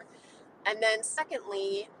better. And then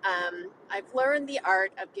secondly, I've learned the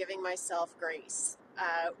art of giving myself grace.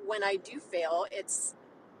 When I do fail, it's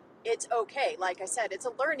okay. Like I said, it's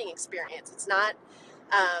a learning experience. It's not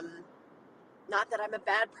that I'm a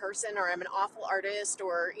bad person or I'm an awful artist,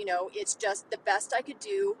 or, it's just the best I could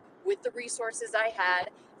do with the resources I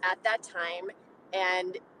had at that time.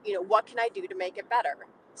 And, what can I do to make it better?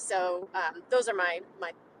 So those are my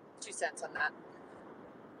 2 cents on that.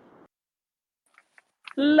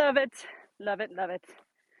 Love it. Love it. Love it.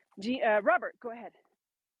 Robert, go ahead.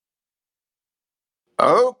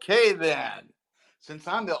 Okay, then. Since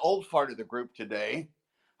I'm the old fart of the group today,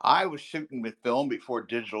 I was shooting with film before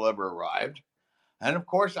digital ever arrived. And of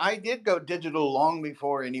course, I did go digital long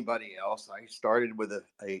before anybody else. I started with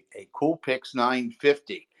a Coolpix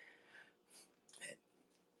 950.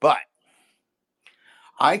 But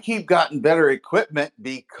I keep gotten better equipment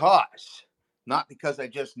not because I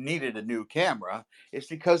just needed a new camera, it's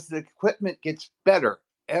because the equipment gets better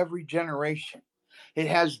every generation. It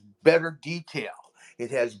has better detail,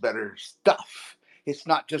 it has better stuff. It's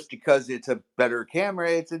not just because it's a better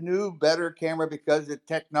camera, it's a new, better camera because the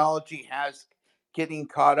technology has getting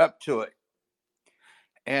caught up to it.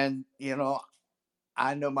 And,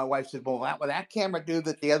 I know my wife said, well, that camera do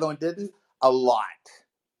that the other one didn't? A lot.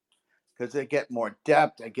 Because I get more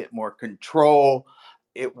depth, I get more control,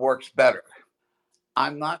 it works better.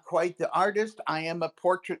 I'm not quite the artist, I am a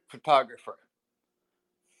portrait photographer.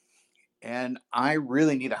 And I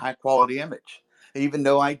really need a high quality image, even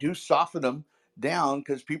though I do soften them down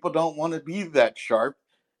because people don't want to be that sharp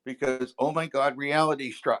because, oh my God,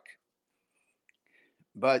 reality struck.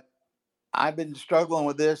 But I've been struggling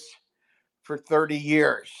with this for 30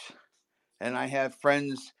 years. And I have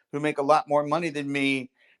friends who make a lot more money than me,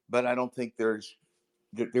 but I don't think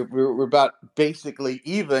we're about basically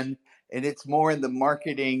even. And it's more in the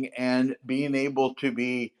marketing and being able to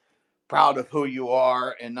be proud of who you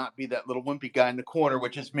are and not be that little wimpy guy in the corner,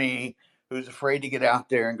 which is me, who's afraid to get out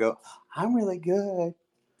there and go, I'm really good.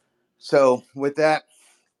 So with that,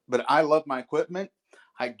 but I love my equipment.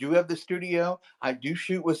 I do have the studio. I do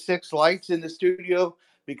shoot with 6 lights in the studio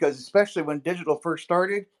because especially when digital first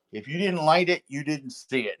started, if you didn't light it, you didn't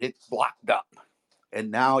see it. It's blocked up.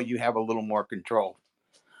 And now you have a little more control.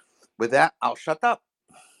 With that, I'll shut up.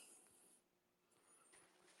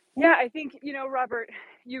 Yeah, I think, Robert,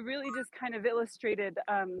 you really just kind of illustrated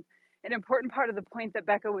an important part of the point that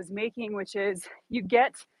Becca was making, which is you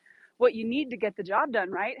get what you need to get the job done,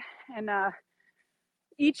 right? And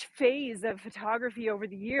each phase of photography over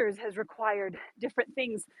the years has required different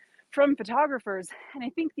things from photographers. And I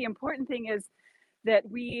think the important thing is that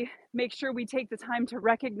we make sure we take the time to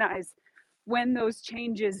recognize when those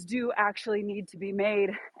changes do actually need to be made.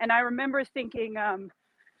 And I remember thinking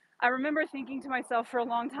to myself for a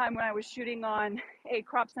long time when I was shooting on a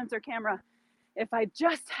crop sensor camera, if I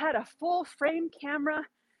just had a full frame camera,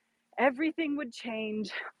 everything would change.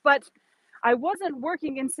 But I wasn't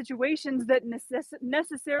working in situations that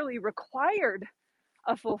necessarily required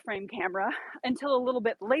a full frame camera until a little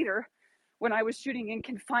bit later, when I was shooting in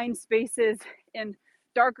confined spaces, in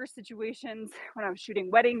darker situations, when I was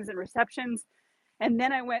shooting weddings and receptions. And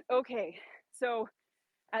then I went, okay, so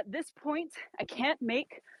at this point, I can't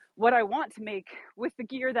make what I want to make with the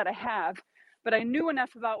gear that I have, but I knew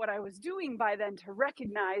enough about what I was doing by then to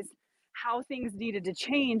recognize how things needed to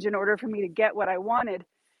change in order for me to get what I wanted.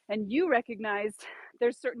 And you recognized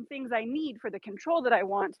there's certain things I need for the control that I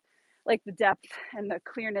want, like the depth and the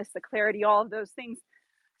clearness, the clarity, all of those things.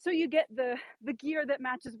 So you get the gear that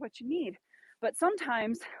matches what you need. But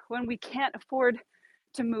sometimes when we can't afford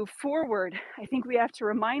to move forward, I think we have to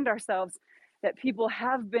remind ourselves that people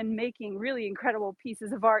have been making really incredible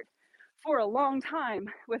pieces of art for a long time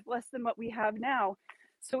with less than what we have now.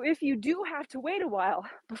 So if you do have to wait a while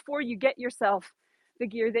before you get yourself the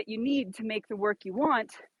gear that you need to make the work you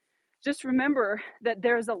want, just remember that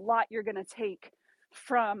there's a lot you're going to take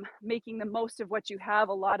from making the most of what you have,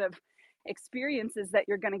 a lot of experiences that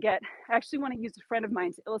you're going to get. I actually want to use a friend of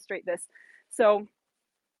mine to illustrate this. So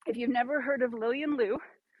if you've never heard of Lillian Liu,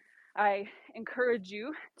 I encourage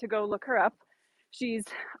you to go look her up. She's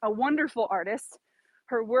a wonderful artist.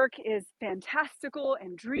 Her work is fantastical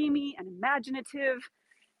and dreamy and imaginative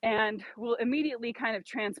and will immediately kind of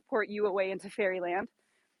transport you away into fairyland.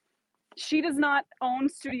 She does not own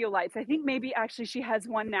studio lights. I think maybe actually she has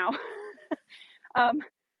one now.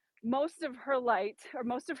 Most of her light, or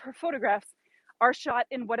most of her photographs, are shot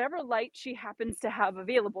in whatever light she happens to have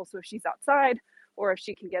available. So if she's outside, or if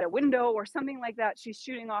she can get a window or something like that, she's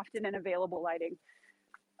shooting often in available lighting.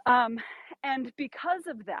 And because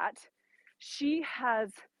of that, she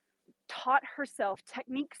has taught herself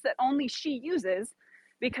techniques that only she uses,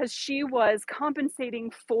 because she was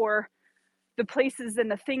compensating for the places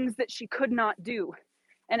and the things that she could not do.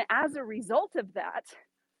 And as a result of that,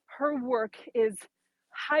 her work is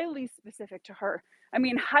highly specific to her. I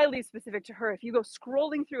mean, highly specific to her. If you go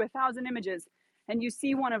scrolling through 1,000 images and you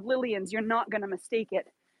see one of Lillian's, you're not going to mistake it.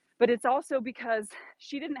 But it's also because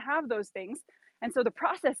she didn't have those things. And so the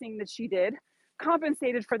processing that she did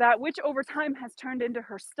compensated for that, which over time has turned into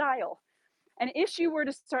her style. And if she were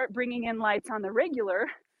to start bringing in lights on the regular,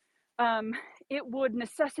 it would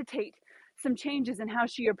necessitate some changes in how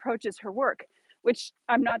she approaches her work, which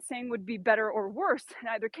I'm not saying would be better or worse. In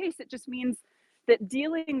either case, it just means that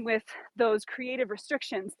dealing with those creative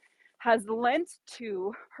restrictions has lent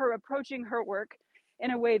to her approaching her work in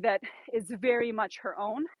a way that is very much her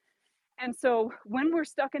own. And so when we're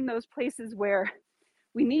stuck in those places where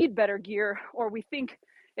we need better gear, or we think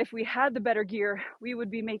if we had the better gear, we would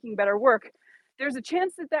be making better work, there's a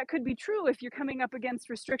chance that that could be true if you're coming up against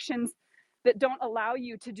restrictions that don't allow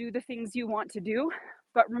you to do the things you want to do.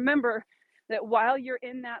 But remember that while you're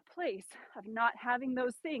in that place of not having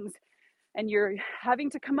those things and you're having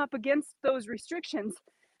to come up against those restrictions,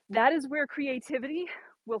 that is where creativity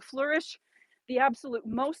will flourish the absolute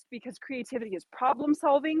most, because creativity is problem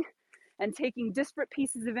solving and taking disparate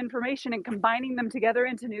pieces of information and combining them together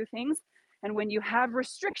into new things. And when you have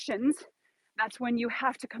restrictions, that's when you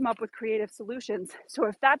have to come up with creative solutions. So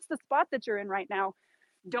if that's the spot that you're in right now,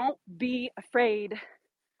 don't be afraid.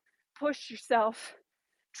 Push yourself.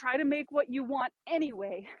 Try to make what you want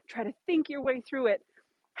anyway. Try to think your way through it.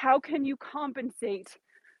 How can you compensate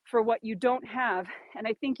for what you don't have? And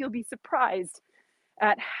I think you'll be surprised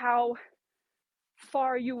at how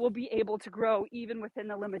far you will be able to grow even within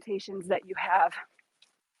the limitations that you have.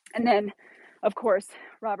 And then, of course,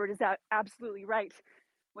 Robert is absolutely right.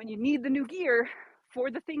 When you need the new gear for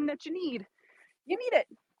the thing that you need it.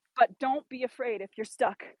 But don't be afraid if you're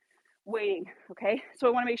stuck waiting, okay? So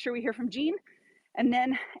I want to make sure we hear from Jean and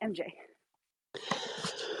then MJ.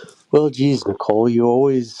 Well, geez, Nicole, you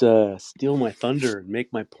always steal my thunder and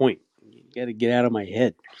make my point. You got to get out of my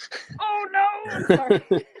head. Oh, no, I'm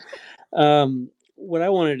sorry. What I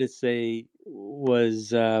wanted to say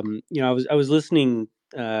was, I was listening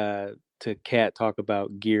to Kat talk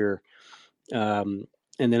about gear,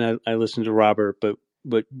 and then I listened to Robert,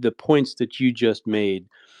 but the points that you just made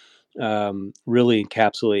really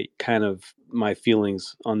encapsulate kind of my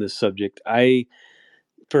feelings on this subject.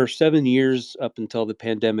 For 7 years up until the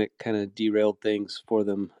pandemic kind of derailed things for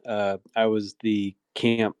them, I was the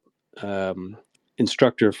camp um,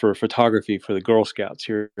 instructor for photography for the Girl Scouts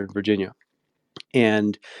here in Virginia.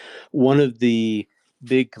 And one of the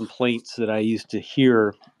big complaints that I used to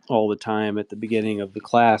hear all the time at the beginning of the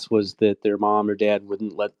class was that their mom or dad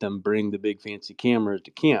wouldn't let them bring the big fancy cameras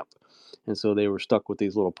to camp. And so they were stuck with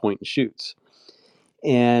these little point and shoots.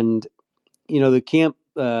 And the camp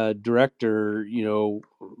director,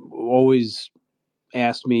 always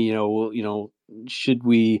asked me, well, should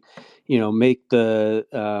we, make the,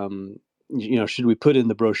 should we put in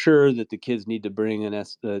the brochure that the kids need to bring a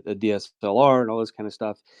DSLR and all this kind of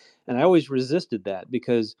stuff? And I always resisted that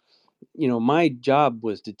because, my job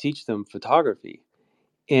was to teach them photography.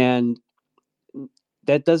 And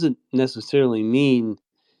that doesn't necessarily mean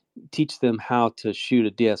teach them how to shoot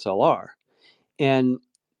a DSLR. And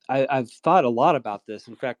I've thought a lot about this.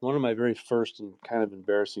 In fact, one of my very first and kind of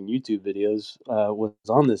embarrassing YouTube videos was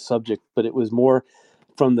on this subject, but it was more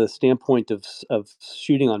from the standpoint of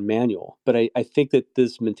shooting on manual. But I think that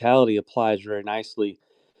this mentality applies very nicely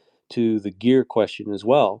to the gear question as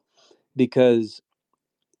well, because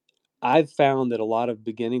I've found that a lot of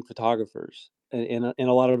beginning photographers and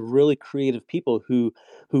a lot of really creative people who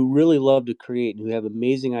really love to create and who have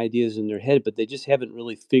amazing ideas in their head, but they just haven't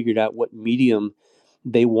really figured out what medium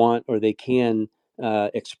they want or they can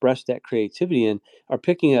express that creativity in, are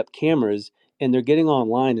picking up cameras and they're getting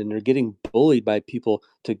online and they're getting bullied by people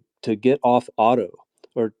to get off auto,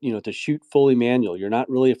 or to shoot fully manual. You're not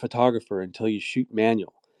really a photographer until you shoot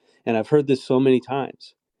manual. And I've heard this so many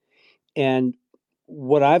times. And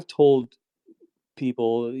what I've told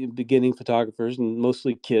people, beginning photographers, and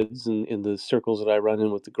mostly kids in the circles that I run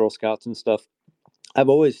in with the Girl Scouts and stuff, I've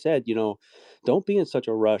always said, don't be in such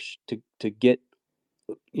a rush to get,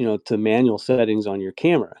 to manual settings on your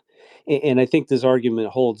camera. And I think this argument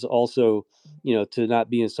holds also, to not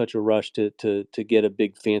be in such a rush to get a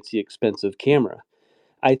big, fancy, expensive camera.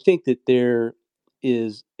 I think that there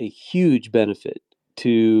is a huge benefit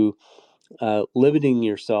to limiting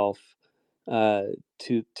yourself uh,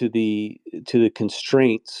 to the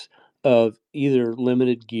constraints of either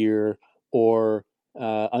limited gear or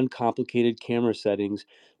uncomplicated camera settings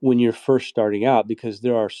when you're first starting out, because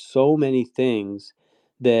there are so many things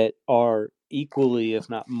that are equally, if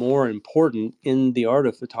not more important in the art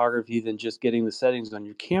of photography than just getting the settings on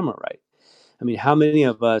your camera right. I mean, how many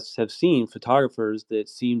of us have seen photographers that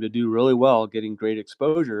seem to do really well getting great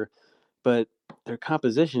exposure, but their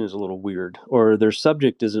composition is a little weird, or their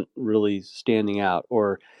subject isn't really standing out,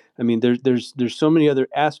 or I mean, there's so many other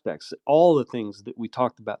aspects. All the things that we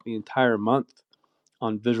talked about the entire month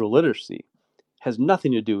on visual literacy has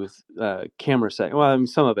nothing to do with camera setting. Well, I mean,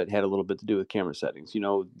 some of it had a little bit to do with camera settings,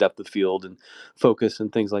 depth of field and focus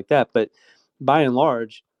and things like that. But by and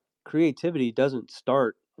large, creativity doesn't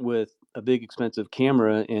start with a big expensive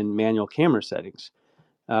camera and manual camera settings.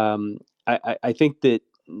 um, I think that,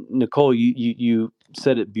 Nicole, you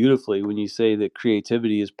said it beautifully when you say that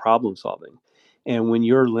creativity is problem solving, and when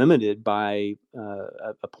you're limited by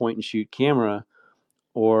a point and shoot camera,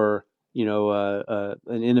 or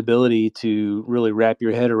an inability to really wrap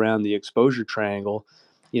your head around the exposure triangle,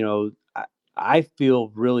 you know, I, I feel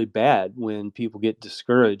really bad when people get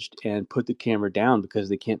discouraged and put the camera down because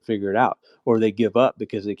they can't figure it out, or they give up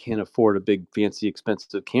because they can't afford a big, fancy,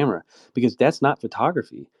 expensive camera, because that's not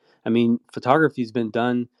photography. I mean, photography's been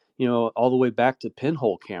done, all the way back to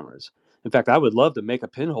pinhole cameras. In fact, I would love to make a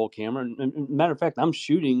pinhole camera. And matter of fact, I'm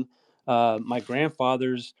shooting my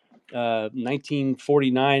grandfather's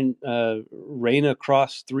 1949 Reyna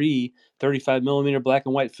Cross 3 35 millimeter black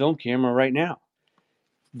and white film camera right now,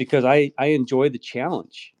 because I enjoy the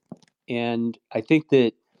challenge. And I think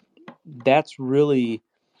that that's really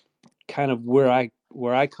kind of where I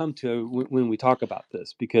come to when we talk about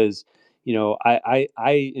this, because I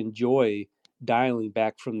enjoy dialing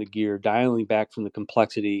back from the gear, dialing back from the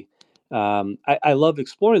complexity. I love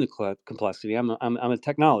exploring the complexity. I'm a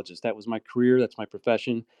technologist. That was my career. That's my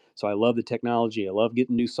profession. So I love the technology. I love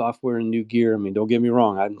getting new software and new gear. I mean, don't get me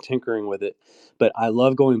wrong, I'm tinkering with it, but I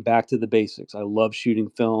love going back to the basics. I love shooting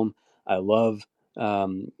film. I love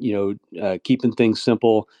keeping things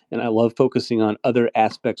simple, and I love focusing on other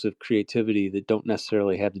aspects of creativity that don't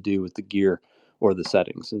necessarily have to do with the gear or the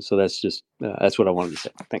settings. And so that's what I wanted to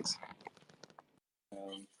say. Thanks.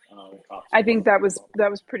 I think that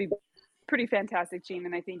was pretty fantastic, Gene,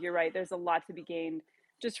 and I think you're right. There's a lot to be gained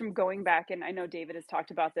just from going back, and I know David has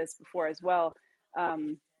talked about this before as well.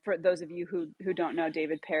 for those of you who don't know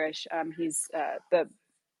David Parrish, he's the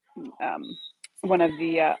one of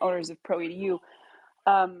the owners of ProEDU.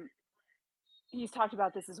 He's talked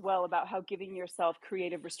about this as well, about how giving yourself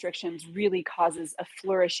creative restrictions really causes a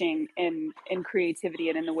flourishing in creativity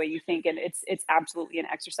and in the way you think. And it's absolutely an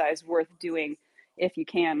exercise worth doing if you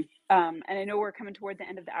can. And I know we're coming toward the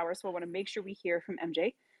end of the hour, so I want to make sure we hear from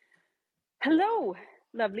MJ. Hello,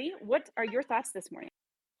 lovely. What are your thoughts this morning?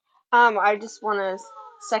 I just want to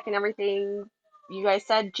second everything you guys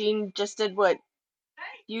said. Jean just did what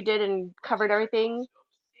you did and covered everything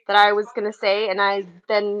that I was gonna say, and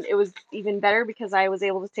then it was even better because I was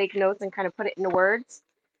able to take notes and kind of put it into words,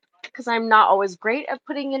 because I'm not always great at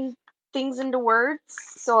putting in things into words.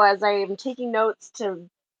 So as I am taking notes to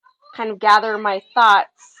kind of gather my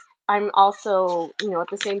thoughts, I'm also, at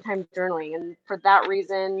the same time journaling, and for that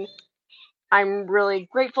reason, I'm really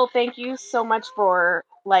grateful. Thank you so much for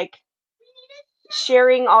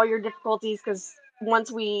sharing all your difficulties, because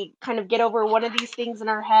once we kind of get over one of these things in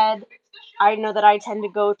our head, I know that I tend to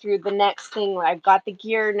go through the next thing. I've got the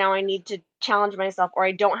gear, now I need to challenge myself, or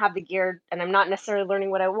I don't have the gear and I'm not necessarily learning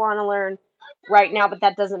what I want to learn right now, but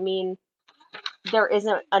that doesn't mean there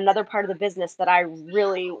isn't another part of the business that I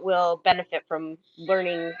really will benefit from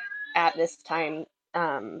learning at this time,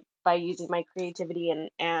 by using my creativity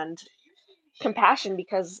and compassion,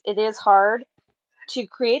 because it is hard to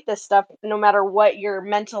create this stuff no matter what your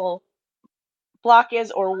mental block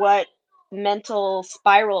is or what mental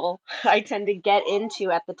spiral I tend to get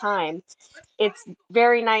into at the time. It's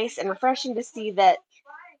very nice and refreshing to see that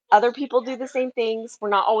other people do the same things. We're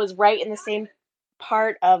not always right in the same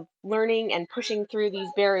part of learning and pushing through these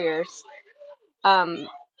barriers. Um,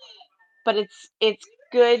 but it's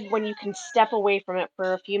good when you can step away from it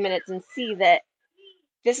for a few minutes and see that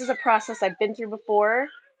this is a process I've been through before,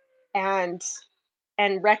 and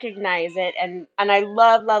recognize it. And I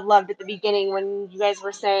loved at the beginning when you guys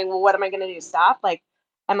were saying, well, what am I going to do, stop? Like,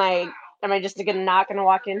 am I just not going to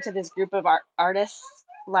walk into this group of artists?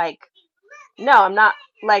 Like, no, I'm not.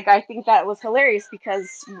 Like, I think that was hilarious, because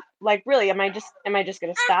like, really, am I just going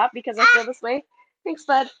to stop because I feel this way? Thanks,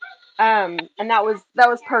 bud. And that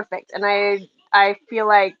was perfect, and I feel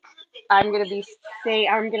like I'm going to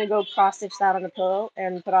I'm going to go cross stitch that on the pillow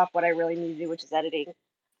and put off what I really need to do, which is editing,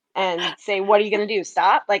 and say, what are you going to do,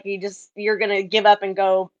 stop? Like, you're going to give up and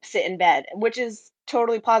go sit in bed, which is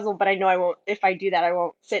totally possible, but I know I won't. If I do that, I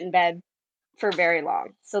won't sit in bed for very long.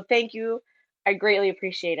 So thank you, I greatly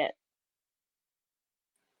appreciate it.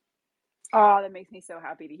 Oh, that makes me so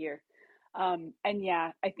happy to hear. And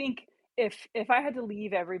yeah, I think if I had to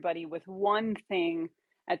leave everybody with one thing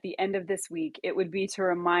at the end of this week, it would be to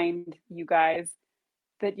remind you guys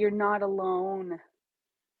that you're not alone.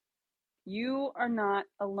 You are not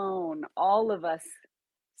alone. All of us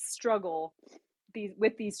struggle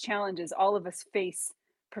with these challenges. All of us face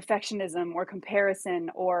perfectionism or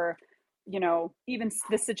comparison, or even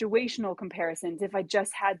the situational comparisons. If I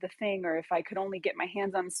just had the thing, or if I could only get my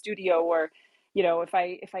hands on the studio, or if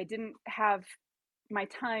I didn't have my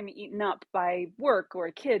time eaten up by work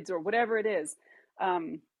or kids or whatever it is.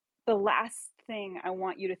 The last thing I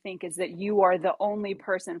want you to think is that you are the only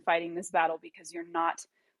person fighting this battle, because you're not.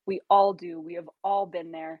 We all do. We have all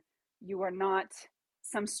been there. You are not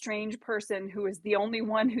some strange person who is the only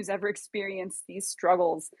one who's ever experienced these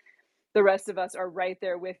struggles. The rest of us are right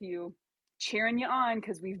there with you, cheering you on,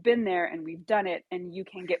 because we've been there and we've done it, and you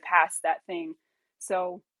can get past that thing.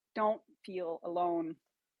 So don't feel alone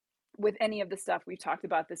with any of the stuff we've talked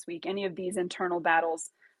about this week, any of these internal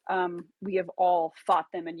battles. We have all fought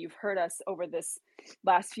them, and you've heard us over this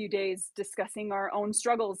last few days discussing our own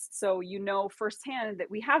struggles. So you know firsthand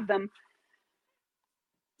that we have them.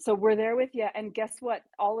 So we're there with you. And guess what?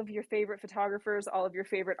 All of your favorite photographers, all of your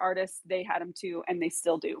favorite artists, they had them too, and they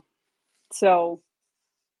still do. So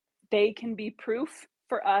they can be proof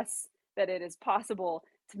for us that it is possible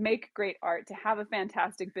to make great art, to have a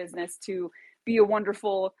fantastic business, to be a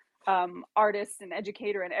wonderful artist and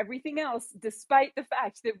educator and everything else, despite the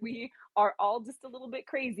fact that we are all just a little bit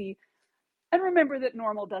crazy. And remember that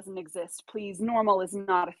normal doesn't exist. Please, normal is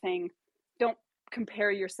not a thing. Don't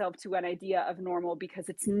compare yourself to an idea of normal, because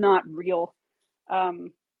it's not real.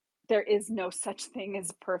 There is no such thing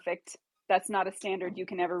as perfect. That's not a standard you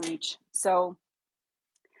can ever reach. So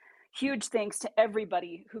huge thanks to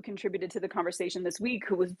everybody who contributed to the conversation this week,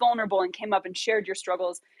 who was vulnerable and came up and shared your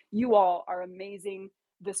struggles. You all are amazing.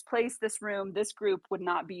 This place, this room, this group would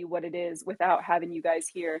not be what it is without having you guys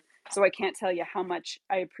here. So I can't tell you how much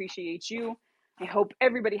I appreciate you. I hope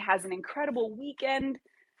everybody has an incredible weekend.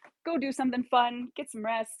 Go do something fun, get some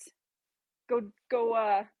rest,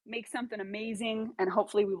 Go make something amazing, and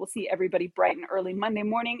hopefully we will see everybody bright and early Monday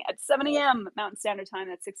morning at 7 a.m. Mountain Standard Time.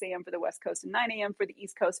 That's 6 a.m. for the West Coast and 9 a.m. for the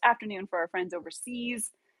East Coast. Afternoon for our friends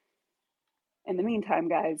overseas. In the meantime,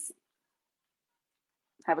 guys,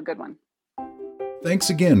 have a good one.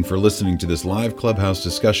 Thanks again for listening to this live Clubhouse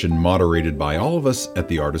discussion moderated by all of us at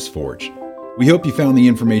the Artist Forge. We hope you found the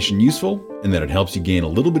information useful and that it helps you gain a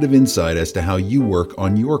little bit of insight as to how you work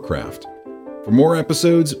on your craft. For more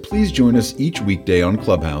episodes, please join us each weekday on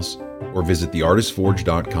Clubhouse or visit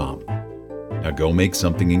theartistforge.com. Now go make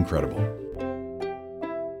something incredible.